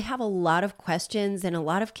church and I have a lot of questions. In a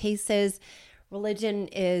lot of cases, religion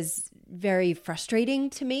is very frustrating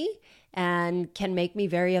to me and can make me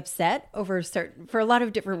very upset for a lot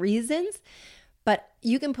of different reasons. But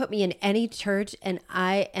you can put me in any church and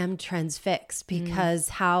I am transfixed because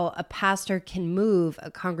how a pastor can move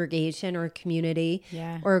a congregation or a community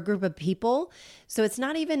or a group of people. So it's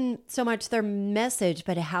not even so much their message,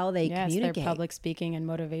 but how they communicate. Their public speaking and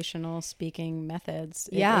motivational speaking methods.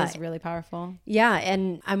 It is really powerful. Yeah.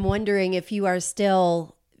 And I'm wondering if you are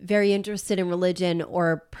still very interested in religion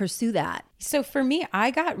or pursue that. So for me, I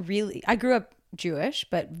grew up Jewish,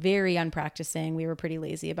 but very unpracticing. We were pretty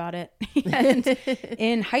lazy about it. And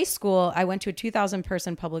in high school, I went to a 2,000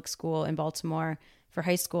 person public school in Baltimore for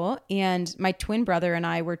high school. And my twin brother and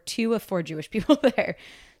I were 2 of 4 Jewish people there.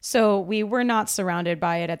 So we were not surrounded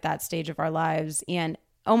by it at that stage of our lives. And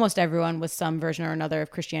almost everyone was some version or another of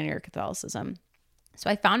Christianity or Catholicism. So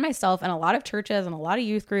I found myself in a lot of churches and a lot of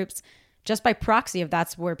youth groups just by proxy if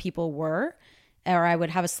that's where people were, or I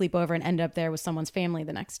would have a sleepover and end up there with someone's family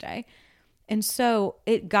the next day. And so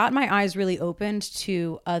it got my eyes really opened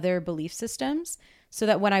to other belief systems so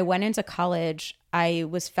that when I went into college, I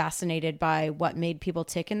was fascinated by what made people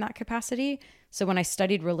tick in that capacity. So when I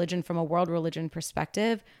studied religion from a world religion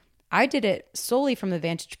perspective, I did it solely from the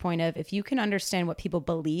vantage point of if you can understand what people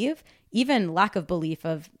believe, even lack of belief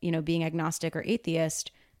of, being agnostic or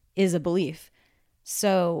atheist is a belief.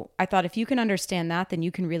 So I thought if you can understand that, then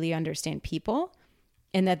you can really understand people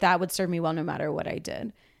and that would serve me well no matter what I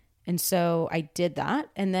did. And so I did that.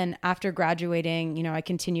 And then after graduating, I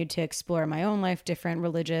continued to explore in my own life different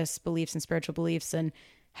religious beliefs and spiritual beliefs and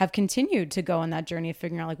have continued to go on that journey of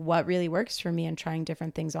figuring out like what really works for me and trying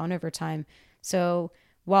different things on over time. So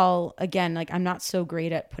while again, like I'm not so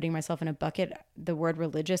great at putting myself in a bucket, the word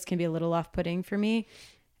religious can be a little off-putting for me.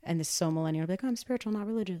 And this is so millennial, like, oh, I'm spiritual, not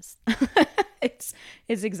religious.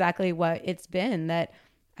 It's exactly what it's been, that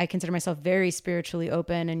I consider myself very spiritually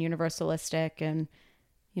open and universalistic. And,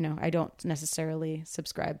 I don't necessarily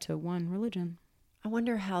subscribe to one religion. I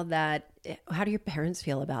wonder how do your parents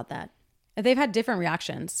feel about that? They've had different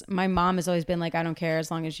reactions. My mom has always been like, I don't care as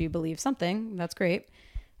long as you believe something. That's great.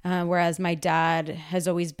 Whereas my dad has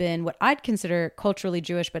always been what I'd consider culturally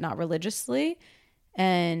Jewish, but not religiously.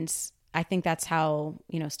 And I think that's how,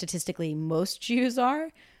 statistically most Jews are.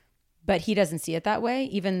 But he doesn't see it that way.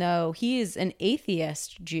 Even though he is an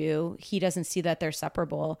atheist Jew, he doesn't see that they're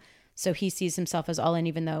separable. So he sees himself as all in,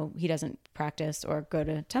 even though he doesn't practice or go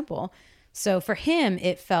to temple. So for him,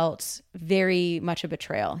 it felt very much a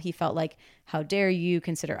betrayal. He felt like, how dare you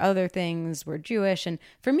consider other things? We're Jewish. And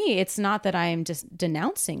for me, it's not that I'm just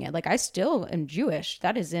denouncing it. Like, I still am Jewish.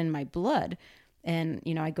 That is in my blood. And,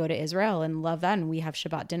 you know, I go to Israel and love that. And we have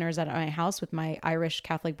Shabbat dinners at my house with my Irish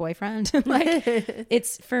Catholic boyfriend. Like,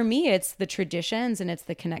 it's, for me, it's the traditions and it's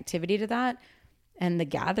the connectivity to that and the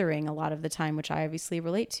gathering a lot of the time, which I obviously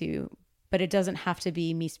relate to. But it doesn't have to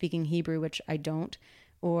be me speaking Hebrew, which I don't.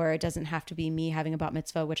 Or it doesn't have to be me having a bat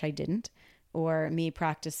mitzvah, which I didn't, or me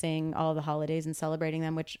practicing all the holidays and celebrating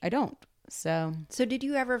them, which I don't. So did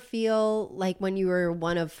you ever feel like when you were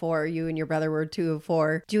one of four, you and your brother were two of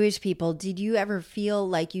four Jewish people, did you ever feel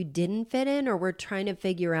like you didn't fit in or were trying to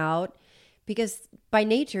figure out? Because by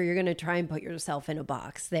nature, you're going to try and put yourself in a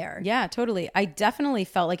box there. Yeah, totally. I definitely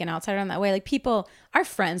felt like an outsider in that way. Like people, our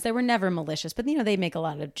friends, they were never malicious, but you know, they make a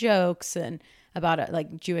lot of jokes and about it,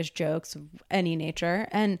 like Jewish jokes of any nature.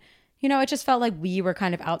 And, you know, it just felt like we were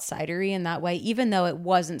kind of outsidery in that way, even though it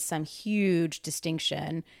wasn't some huge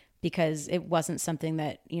distinction because it wasn't something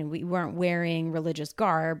that, you know, we weren't wearing religious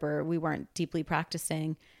garb or we weren't deeply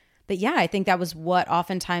practicing. But yeah, I think that was what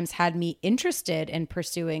oftentimes had me interested in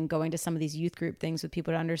pursuing going to some of these youth group things with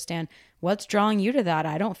people to understand what's drawing you to that.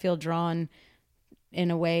 I don't feel drawn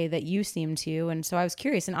in a way that you seem to. And so I was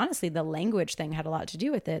curious. And honestly, the language thing had a lot to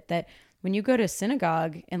do with it, that when you go to a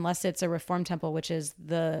synagogue, unless it's a Reform temple, which is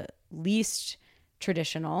the least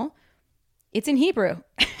traditional, it's in Hebrew.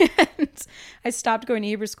 And I stopped going to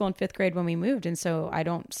Hebrew school in 5th grade when we moved. And so I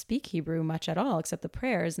don't speak Hebrew much at all, except the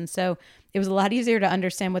prayers. And so it was a lot easier to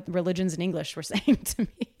understand what the religions in English were saying to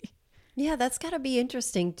me. Yeah, that's got to be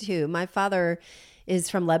interesting too. My father is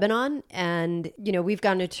from Lebanon, and you know, we've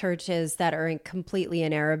gone to churches that are completely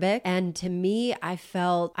in Arabic, and to me, I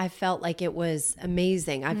felt like it was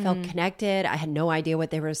amazing. I felt connected. I had no idea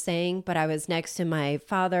what they were saying, but I was next to my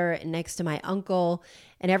father and next to my uncle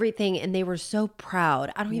and everything, and they were so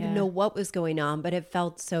proud. I don't even know what was going on, but it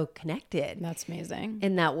felt so connected. That's amazing.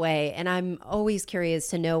 In that way. And I'm always curious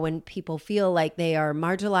to know when people feel like they are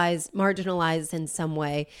marginalized in some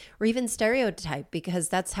way, or even stereotyped, because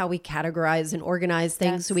that's how we categorize and organize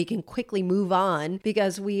things so we can quickly move on,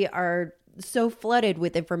 because we are so flooded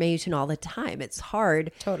with information all the time. It's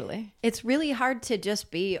hard. Totally. It's really hard to just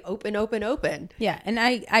be open. Yeah. And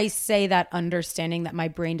I say that understanding that my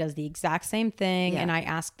brain does the exact same thing and I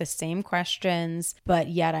ask the same questions, but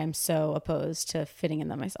yet I'm so opposed to fitting in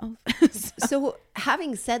them myself. So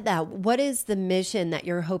having said that, what is the mission that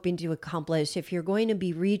you're hoping to accomplish if you're going to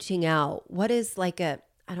be reaching out? What is like I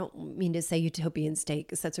don't mean to say utopian state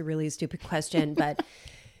because that's a really stupid question, but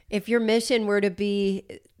if your mission were to be,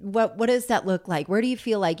 what does that look like? Where do you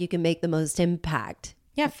feel like you can make the most impact?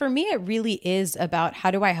 Yeah, for me, it really is about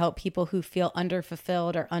how do I help people who feel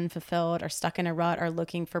underfulfilled or unfulfilled or stuck in a rut or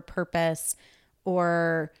looking for purpose,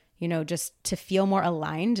 or, you know, just to feel more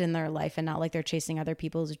aligned in their life and not like they're chasing other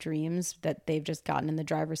people's dreams that they've just gotten in the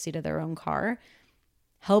driver's seat of their own car.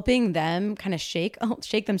 Helping them kind of shake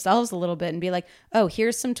themselves a little bit and be like, oh,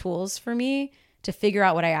 here's some tools for me to figure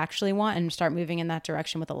out what I actually want and start moving in that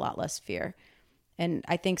direction with a lot less fear. And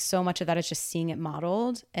I think so much of that is just seeing it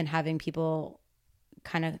modeled and having people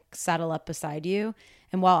kind of saddle up beside you.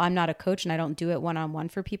 And while I'm not a coach and I don't do it one-on-one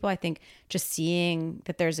for people, I think just seeing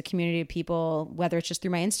that there's a community of people, whether it's just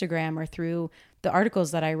through my Instagram or through the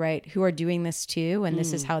articles that I write, who are doing this too. And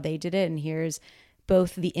this is how they did it. And here's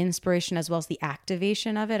both the inspiration as well as the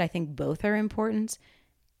activation of it. I think both are important.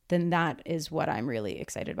 Then that is what I'm really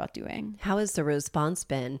excited about doing. How has the response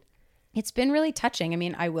been? It's been really touching. I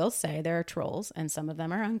mean, I will say there are trolls and some of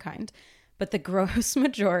them are unkind, but the gross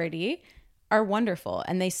majority are wonderful.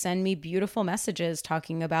 And they send me beautiful messages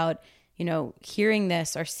talking about, you know, hearing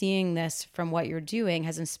this or seeing this from what you're doing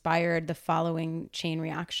has inspired the following chain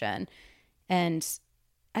reaction. And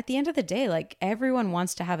at the end of the day, like, everyone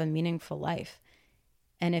wants to have a meaningful life.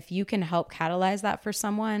 And if you can help catalyze that for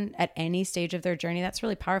someone at any stage of their journey, that's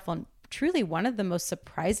really powerful. And truly, one of the most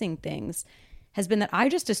surprising things has been that I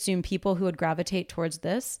just assumed people who would gravitate towards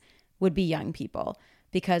this would be young people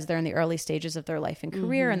because they're in the early stages of their life and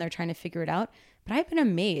career and they're trying to figure it out. But I've been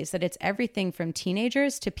amazed that it's everything from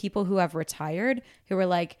teenagers to people who have retired, who are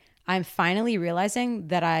like, I'm finally realizing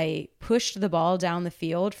that I pushed the ball down the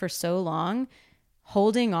field for so long,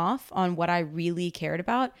 holding off on what I really cared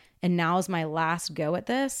about. And now is my last go at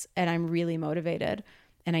this. And I'm really motivated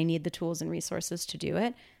and I need the tools and resources to do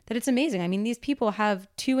it. That it's amazing. I mean, these people have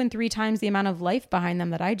 2 and 3 times the amount of life behind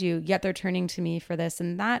them that I do, yet they're turning to me for this.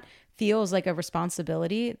 And that feels like a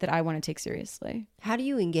responsibility that I want to take seriously. How do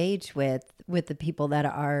you engage with the people that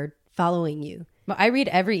are following you? I read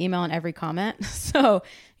every email and every comment. So,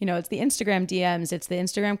 it's the Instagram DMs, it's the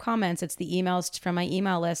Instagram comments, it's the emails from my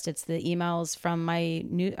email list, it's the emails from my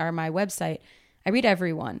my website. I read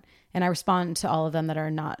everyone and I respond to all of them that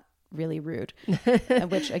are not really rude,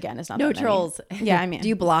 which again is not no that many. trolls. Yeah, I mean, do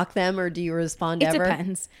you block them or do you respond ever? It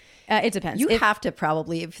depends. It depends. You have to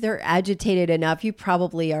probably, if they're agitated enough, you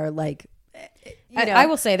probably are like, I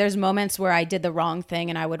will say there's moments where I did the wrong thing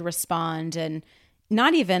and I would respond, and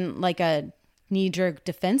not even like a knee-jerk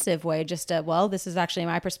defensive way, just this is actually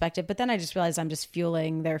my perspective. But then I just realized I'm just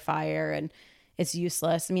fueling their fire and it's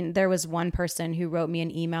useless. I mean, there was one person who wrote me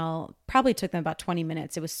an email, probably took them about 20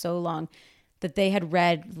 minutes. It was so long that they had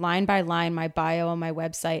read line by line my bio on my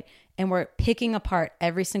website and were picking apart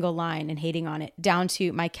every single line and hating on it, down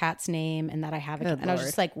to my cat's name and that I have a cat. And I was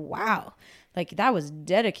just like, wow, like that was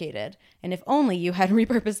dedicated. And if only you had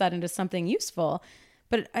repurposed that into something useful.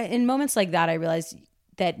 But in moments like that, I realized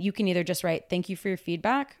that you can either just write thank you for your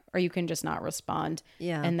feedback or you can just not respond.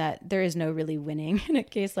 Yeah. And that there is no really winning in a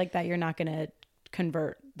case like that. You're not going to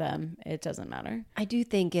convert them. It doesn't matter. I do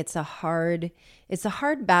think it's a hard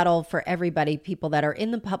battle for everybody, people that are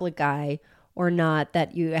in the public eye or not,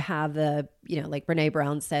 that you have the, like Brene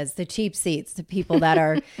Brown says, the cheap seats, the people that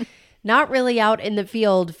are not really out in the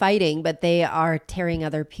field fighting, but they are tearing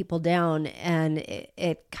other people down. And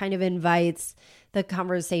it kind of invites the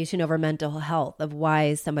conversation over mental health of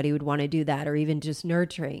why somebody would want to do that, or even just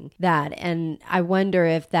nurturing that. And I wonder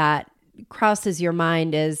if that crosses your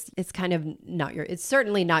mind as it's kind of it's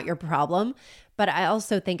certainly not your problem, but I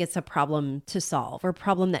also think it's a problem to solve, or a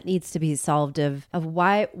problem that needs to be solved of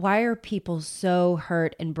why are people so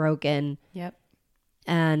hurt and broken? Yep.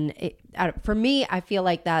 And for me, I feel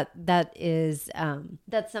like that is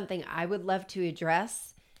that's something I would love to address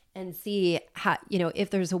and see how, if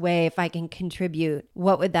there's a way, if I can contribute,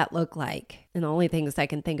 what would that look like? And the only things I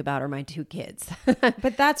can think about are my 2 kids.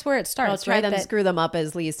 But that's where it starts. I'll try right? screw them up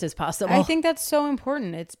as least as possible. I think that's so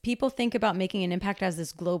important. It's people think about making an impact as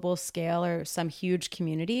this global scale or some huge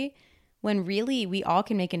community, when really we all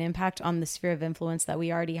can make an impact on the sphere of influence that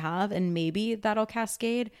we already have. And maybe that'll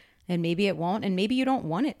cascade and maybe it won't. And maybe you don't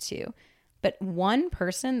want it to. But one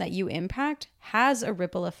person that you impact has a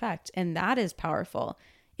ripple effect. And that is powerful.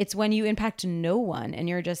 It's when you impact no one and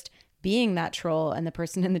you're just being that troll and the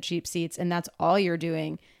person in the cheap seats and that's all you're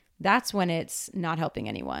doing. That's when it's not helping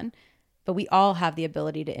anyone. But we all have the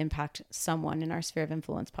ability to impact someone in our sphere of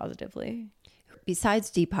influence positively. Besides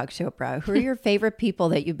Deepak Chopra, who are your favorite people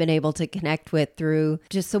that you've been able to connect with through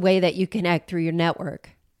just the way that you connect through your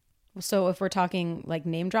network? So if we're talking like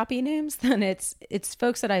name dropping names, then it's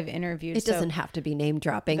folks that I've interviewed. It doesn't have to be name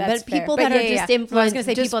dropping, but people that are just influenced. I was going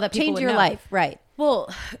to say people that people change would your know. life, right?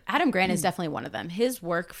 Well, Adam Grant is definitely one of them. His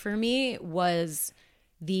work for me was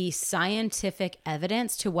the scientific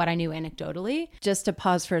evidence to what I knew anecdotally. Just to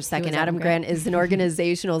pause for a second, Adam Grant is an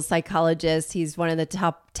organizational psychologist. He's one of the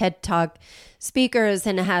top TED Talk speakers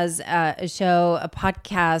and has a show, a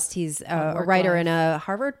podcast. He's a writer and a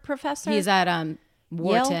Harvard professor. He's at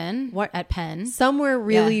Wharton, at Penn. Somewhere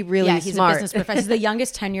really he's smart. A business professor. He's the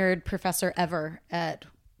youngest tenured professor ever at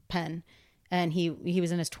Penn. And he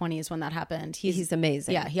was in his 20s when that happened. He's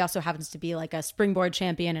amazing. Yeah, he also happens to be like a springboard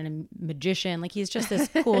champion and a magician. Like he's just this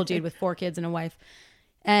cool dude with 4 kids and a wife.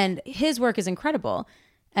 And his work is incredible.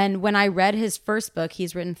 And when I read his first book,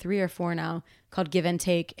 he's written 3 or 4 now, called Give and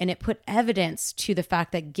Take, and it put evidence to the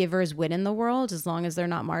fact that givers win in the world as long as they're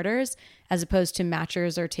not martyrs, as opposed to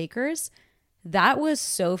matchers or takers. That was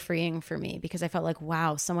so freeing for me because I felt like,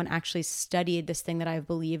 wow, someone actually studied this thing that I've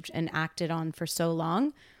believed and acted on for so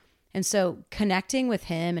long. And so connecting with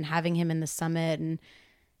him and having him in the summit and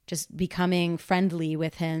just becoming friendly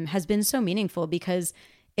with him has been so meaningful because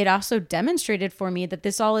it also demonstrated for me that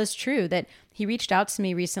this all is true, that he reached out to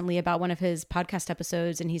me recently about one of his podcast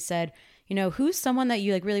episodes and he said, who's someone that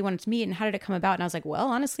you like really wanted to meet and how did it come about? And I was like, well,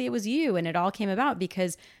 honestly, it was you. And it all came about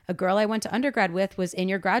because a girl I went to undergrad with was in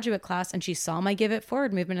your graduate class and she saw my Give It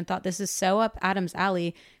Forward movement and thought, this is so up Adam's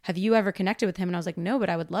alley. Have you ever connected with him? And I was like, no, but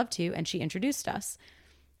I would love to. And she introduced us.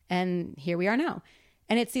 And here we are now.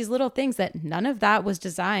 And it's these little things that none of that was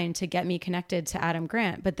designed to get me connected to Adam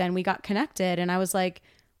Grant. But then we got connected and I was like,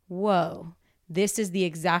 whoa, this is the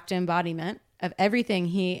exact embodiment of everything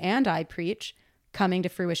he and I preach coming to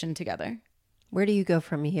fruition together. Where do you go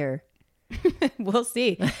from here? We'll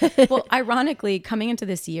see. Well, ironically, coming into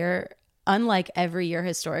this year, unlike every year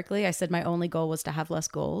historically, I said my only goal was to have less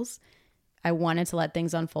goals. I wanted to let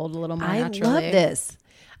things unfold a little more I naturally. love this.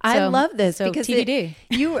 I love this because TBD.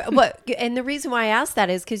 And the reason why I asked that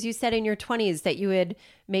is because you said in your 20s that you had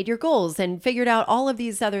made your goals and figured out all of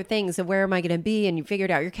these other things of where am I going to be, and you figured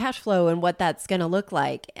out your cash flow and what that's going to look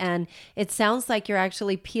like. And it sounds like you're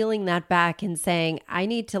actually peeling that back and saying, I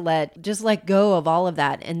need to let go of all of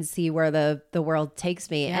that and see where the world takes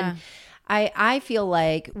me. Yeah. And I feel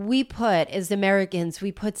like as Americans,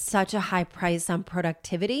 we put such a high price on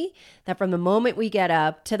productivity that from the moment we get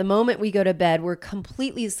up to the moment we go to bed, we're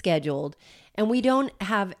completely scheduled and we don't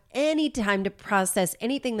have any time to process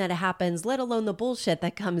anything that happens, let alone the bullshit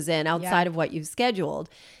that comes in outside of what you've scheduled,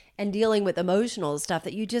 and dealing with emotional stuff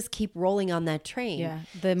that you just keep rolling on that train. Yeah.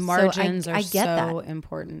 The margins I get so that.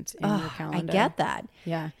 important in your calendar. I get that.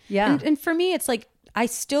 Yeah. Yeah. And for me, it's like, I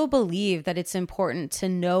still believe that it's important to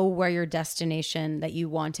know where your destination that you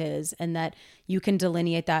want is, and that you can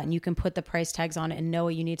delineate that and you can put the price tags on it and know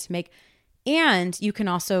what you need to make. And you can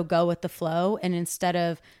also go with the flow, and instead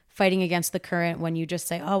of fighting against the current, when you just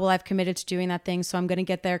say, oh, well, I've committed to doing that thing, so I'm going to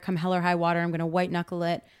get there come hell or high water, I'm going to white knuckle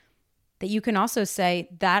it. That you can also say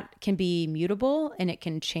that can be mutable and it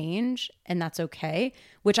can change, and that's okay,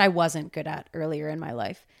 which I wasn't good at earlier in my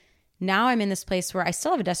life. Now I'm in this place where I still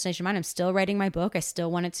have a destination in mind. I'm still writing my book. I still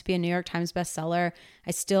want it to be a New York Times bestseller.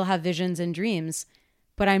 I still have visions and dreams,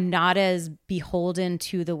 but I'm not as beholden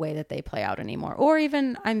to the way that they play out anymore. Or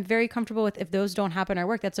even I'm very comfortable with if those don't happen or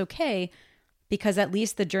work, that's okay, because at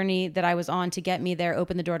least the journey that I was on to get me there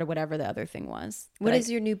opened the door to whatever the other thing was. What is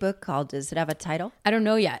your new book called? Does it have a title? I don't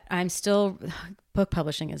know yet. I'm still, book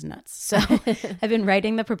publishing is nuts. So I've been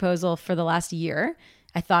writing the proposal for the last year.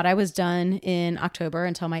 I thought I was done in October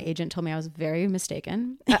until my agent told me I was very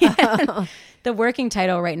mistaken. The working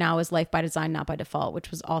title right now is Life by Design, Not by Default,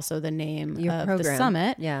 which was also the name of the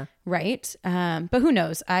summit. Yeah. Right. But who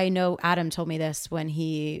knows? I know Adam told me this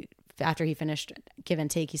after he finished Give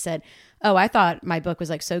and Take. He said, oh, I thought my book was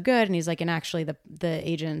like so good. And he's like, and actually the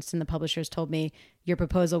agents and the publishers told me your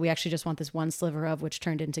proposal, we actually just want this one sliver of, which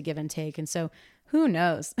turned into Give and Take. And so who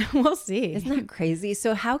knows? We'll see. Isn't that crazy?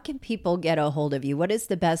 So how can people get a hold of you? What is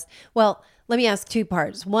the best? Well, let me ask two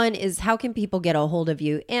parts. One is, how can people get a hold of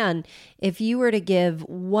you? And if you were to give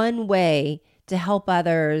one way to help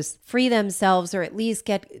others free themselves, or at least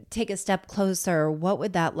take a step closer, what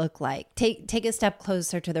would that look like? Take a step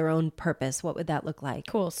closer to their own purpose. What would that look like?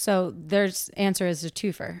 Cool. So there's answer is a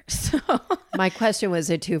twofer. So my question was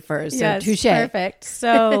a twofer. So yes, touche. Perfect.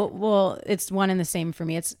 So, well, it's one and the same for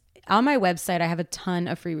me. It's on my website. I have a ton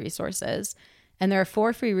of free resources. And there are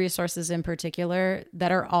 4 free resources in particular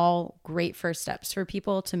that are all great first steps for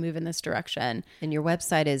people to move in this direction. And your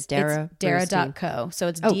website is Darrah. It's Darrah.co. So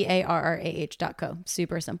it's DARRAH.co.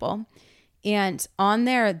 Super simple. And on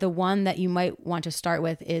there, the one that you might want to start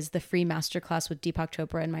with is the free masterclass with Deepak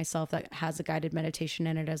Chopra and myself that has a guided meditation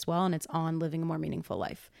in it as well. And it's on living a more meaningful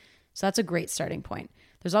life. So that's a great starting point.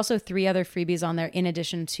 There's also 3 other freebies on there in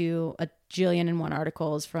addition to a jillion and one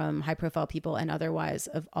articles from high profile people and otherwise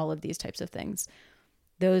of all of these types of things.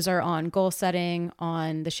 Those are on goal setting,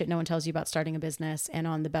 on the shit no one tells you about starting a business, and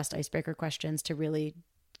on the best icebreaker questions to really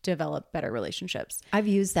develop better relationships. I've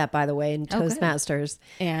used that, by the way, in Toastmasters.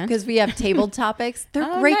 And? Because we have tabletoppics.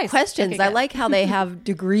 They're great nice. questions. Okay, I like how they have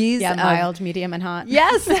degrees. Yeah, of mild, medium, and hot.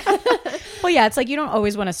 Yes. Well, yeah, it's like you don't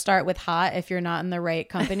always want to start with hot if you're not in the right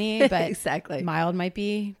company, but exactly. Mild might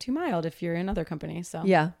be too mild if you're in other company. So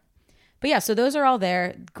yeah. But yeah, so those are all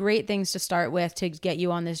there. Great things to start with to get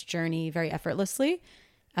you on this journey very effortlessly.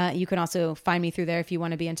 You can also find me through there if you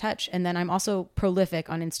want to be in touch. And then I'm also prolific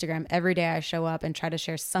on Instagram. Every day I show up and try to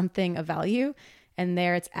share something of value. And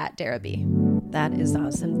there it's at Darrah B. That is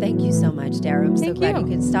awesome. Thank you so much, Darrah. I'm so glad you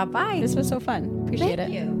could stop by. This was so fun. Appreciate it.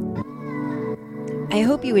 Thank you. I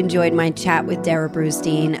hope you enjoyed my chat with Darrah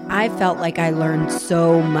Brustein. I felt like I learned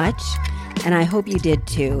so much, and I hope you did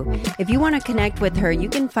too. If you want to connect with her, you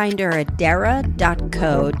can find her at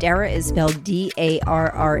Darrah.co. Darrah is spelled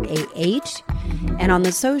D-A-R-R-A-H. And on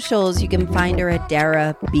the socials, you can find her at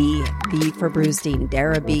Darrah B. B for Brustein,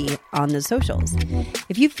 Darrah B on the socials.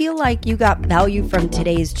 If you feel like you got value from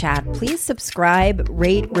today's chat, please subscribe,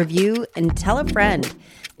 rate, review, and tell a friend.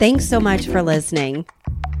 Thanks so much for listening.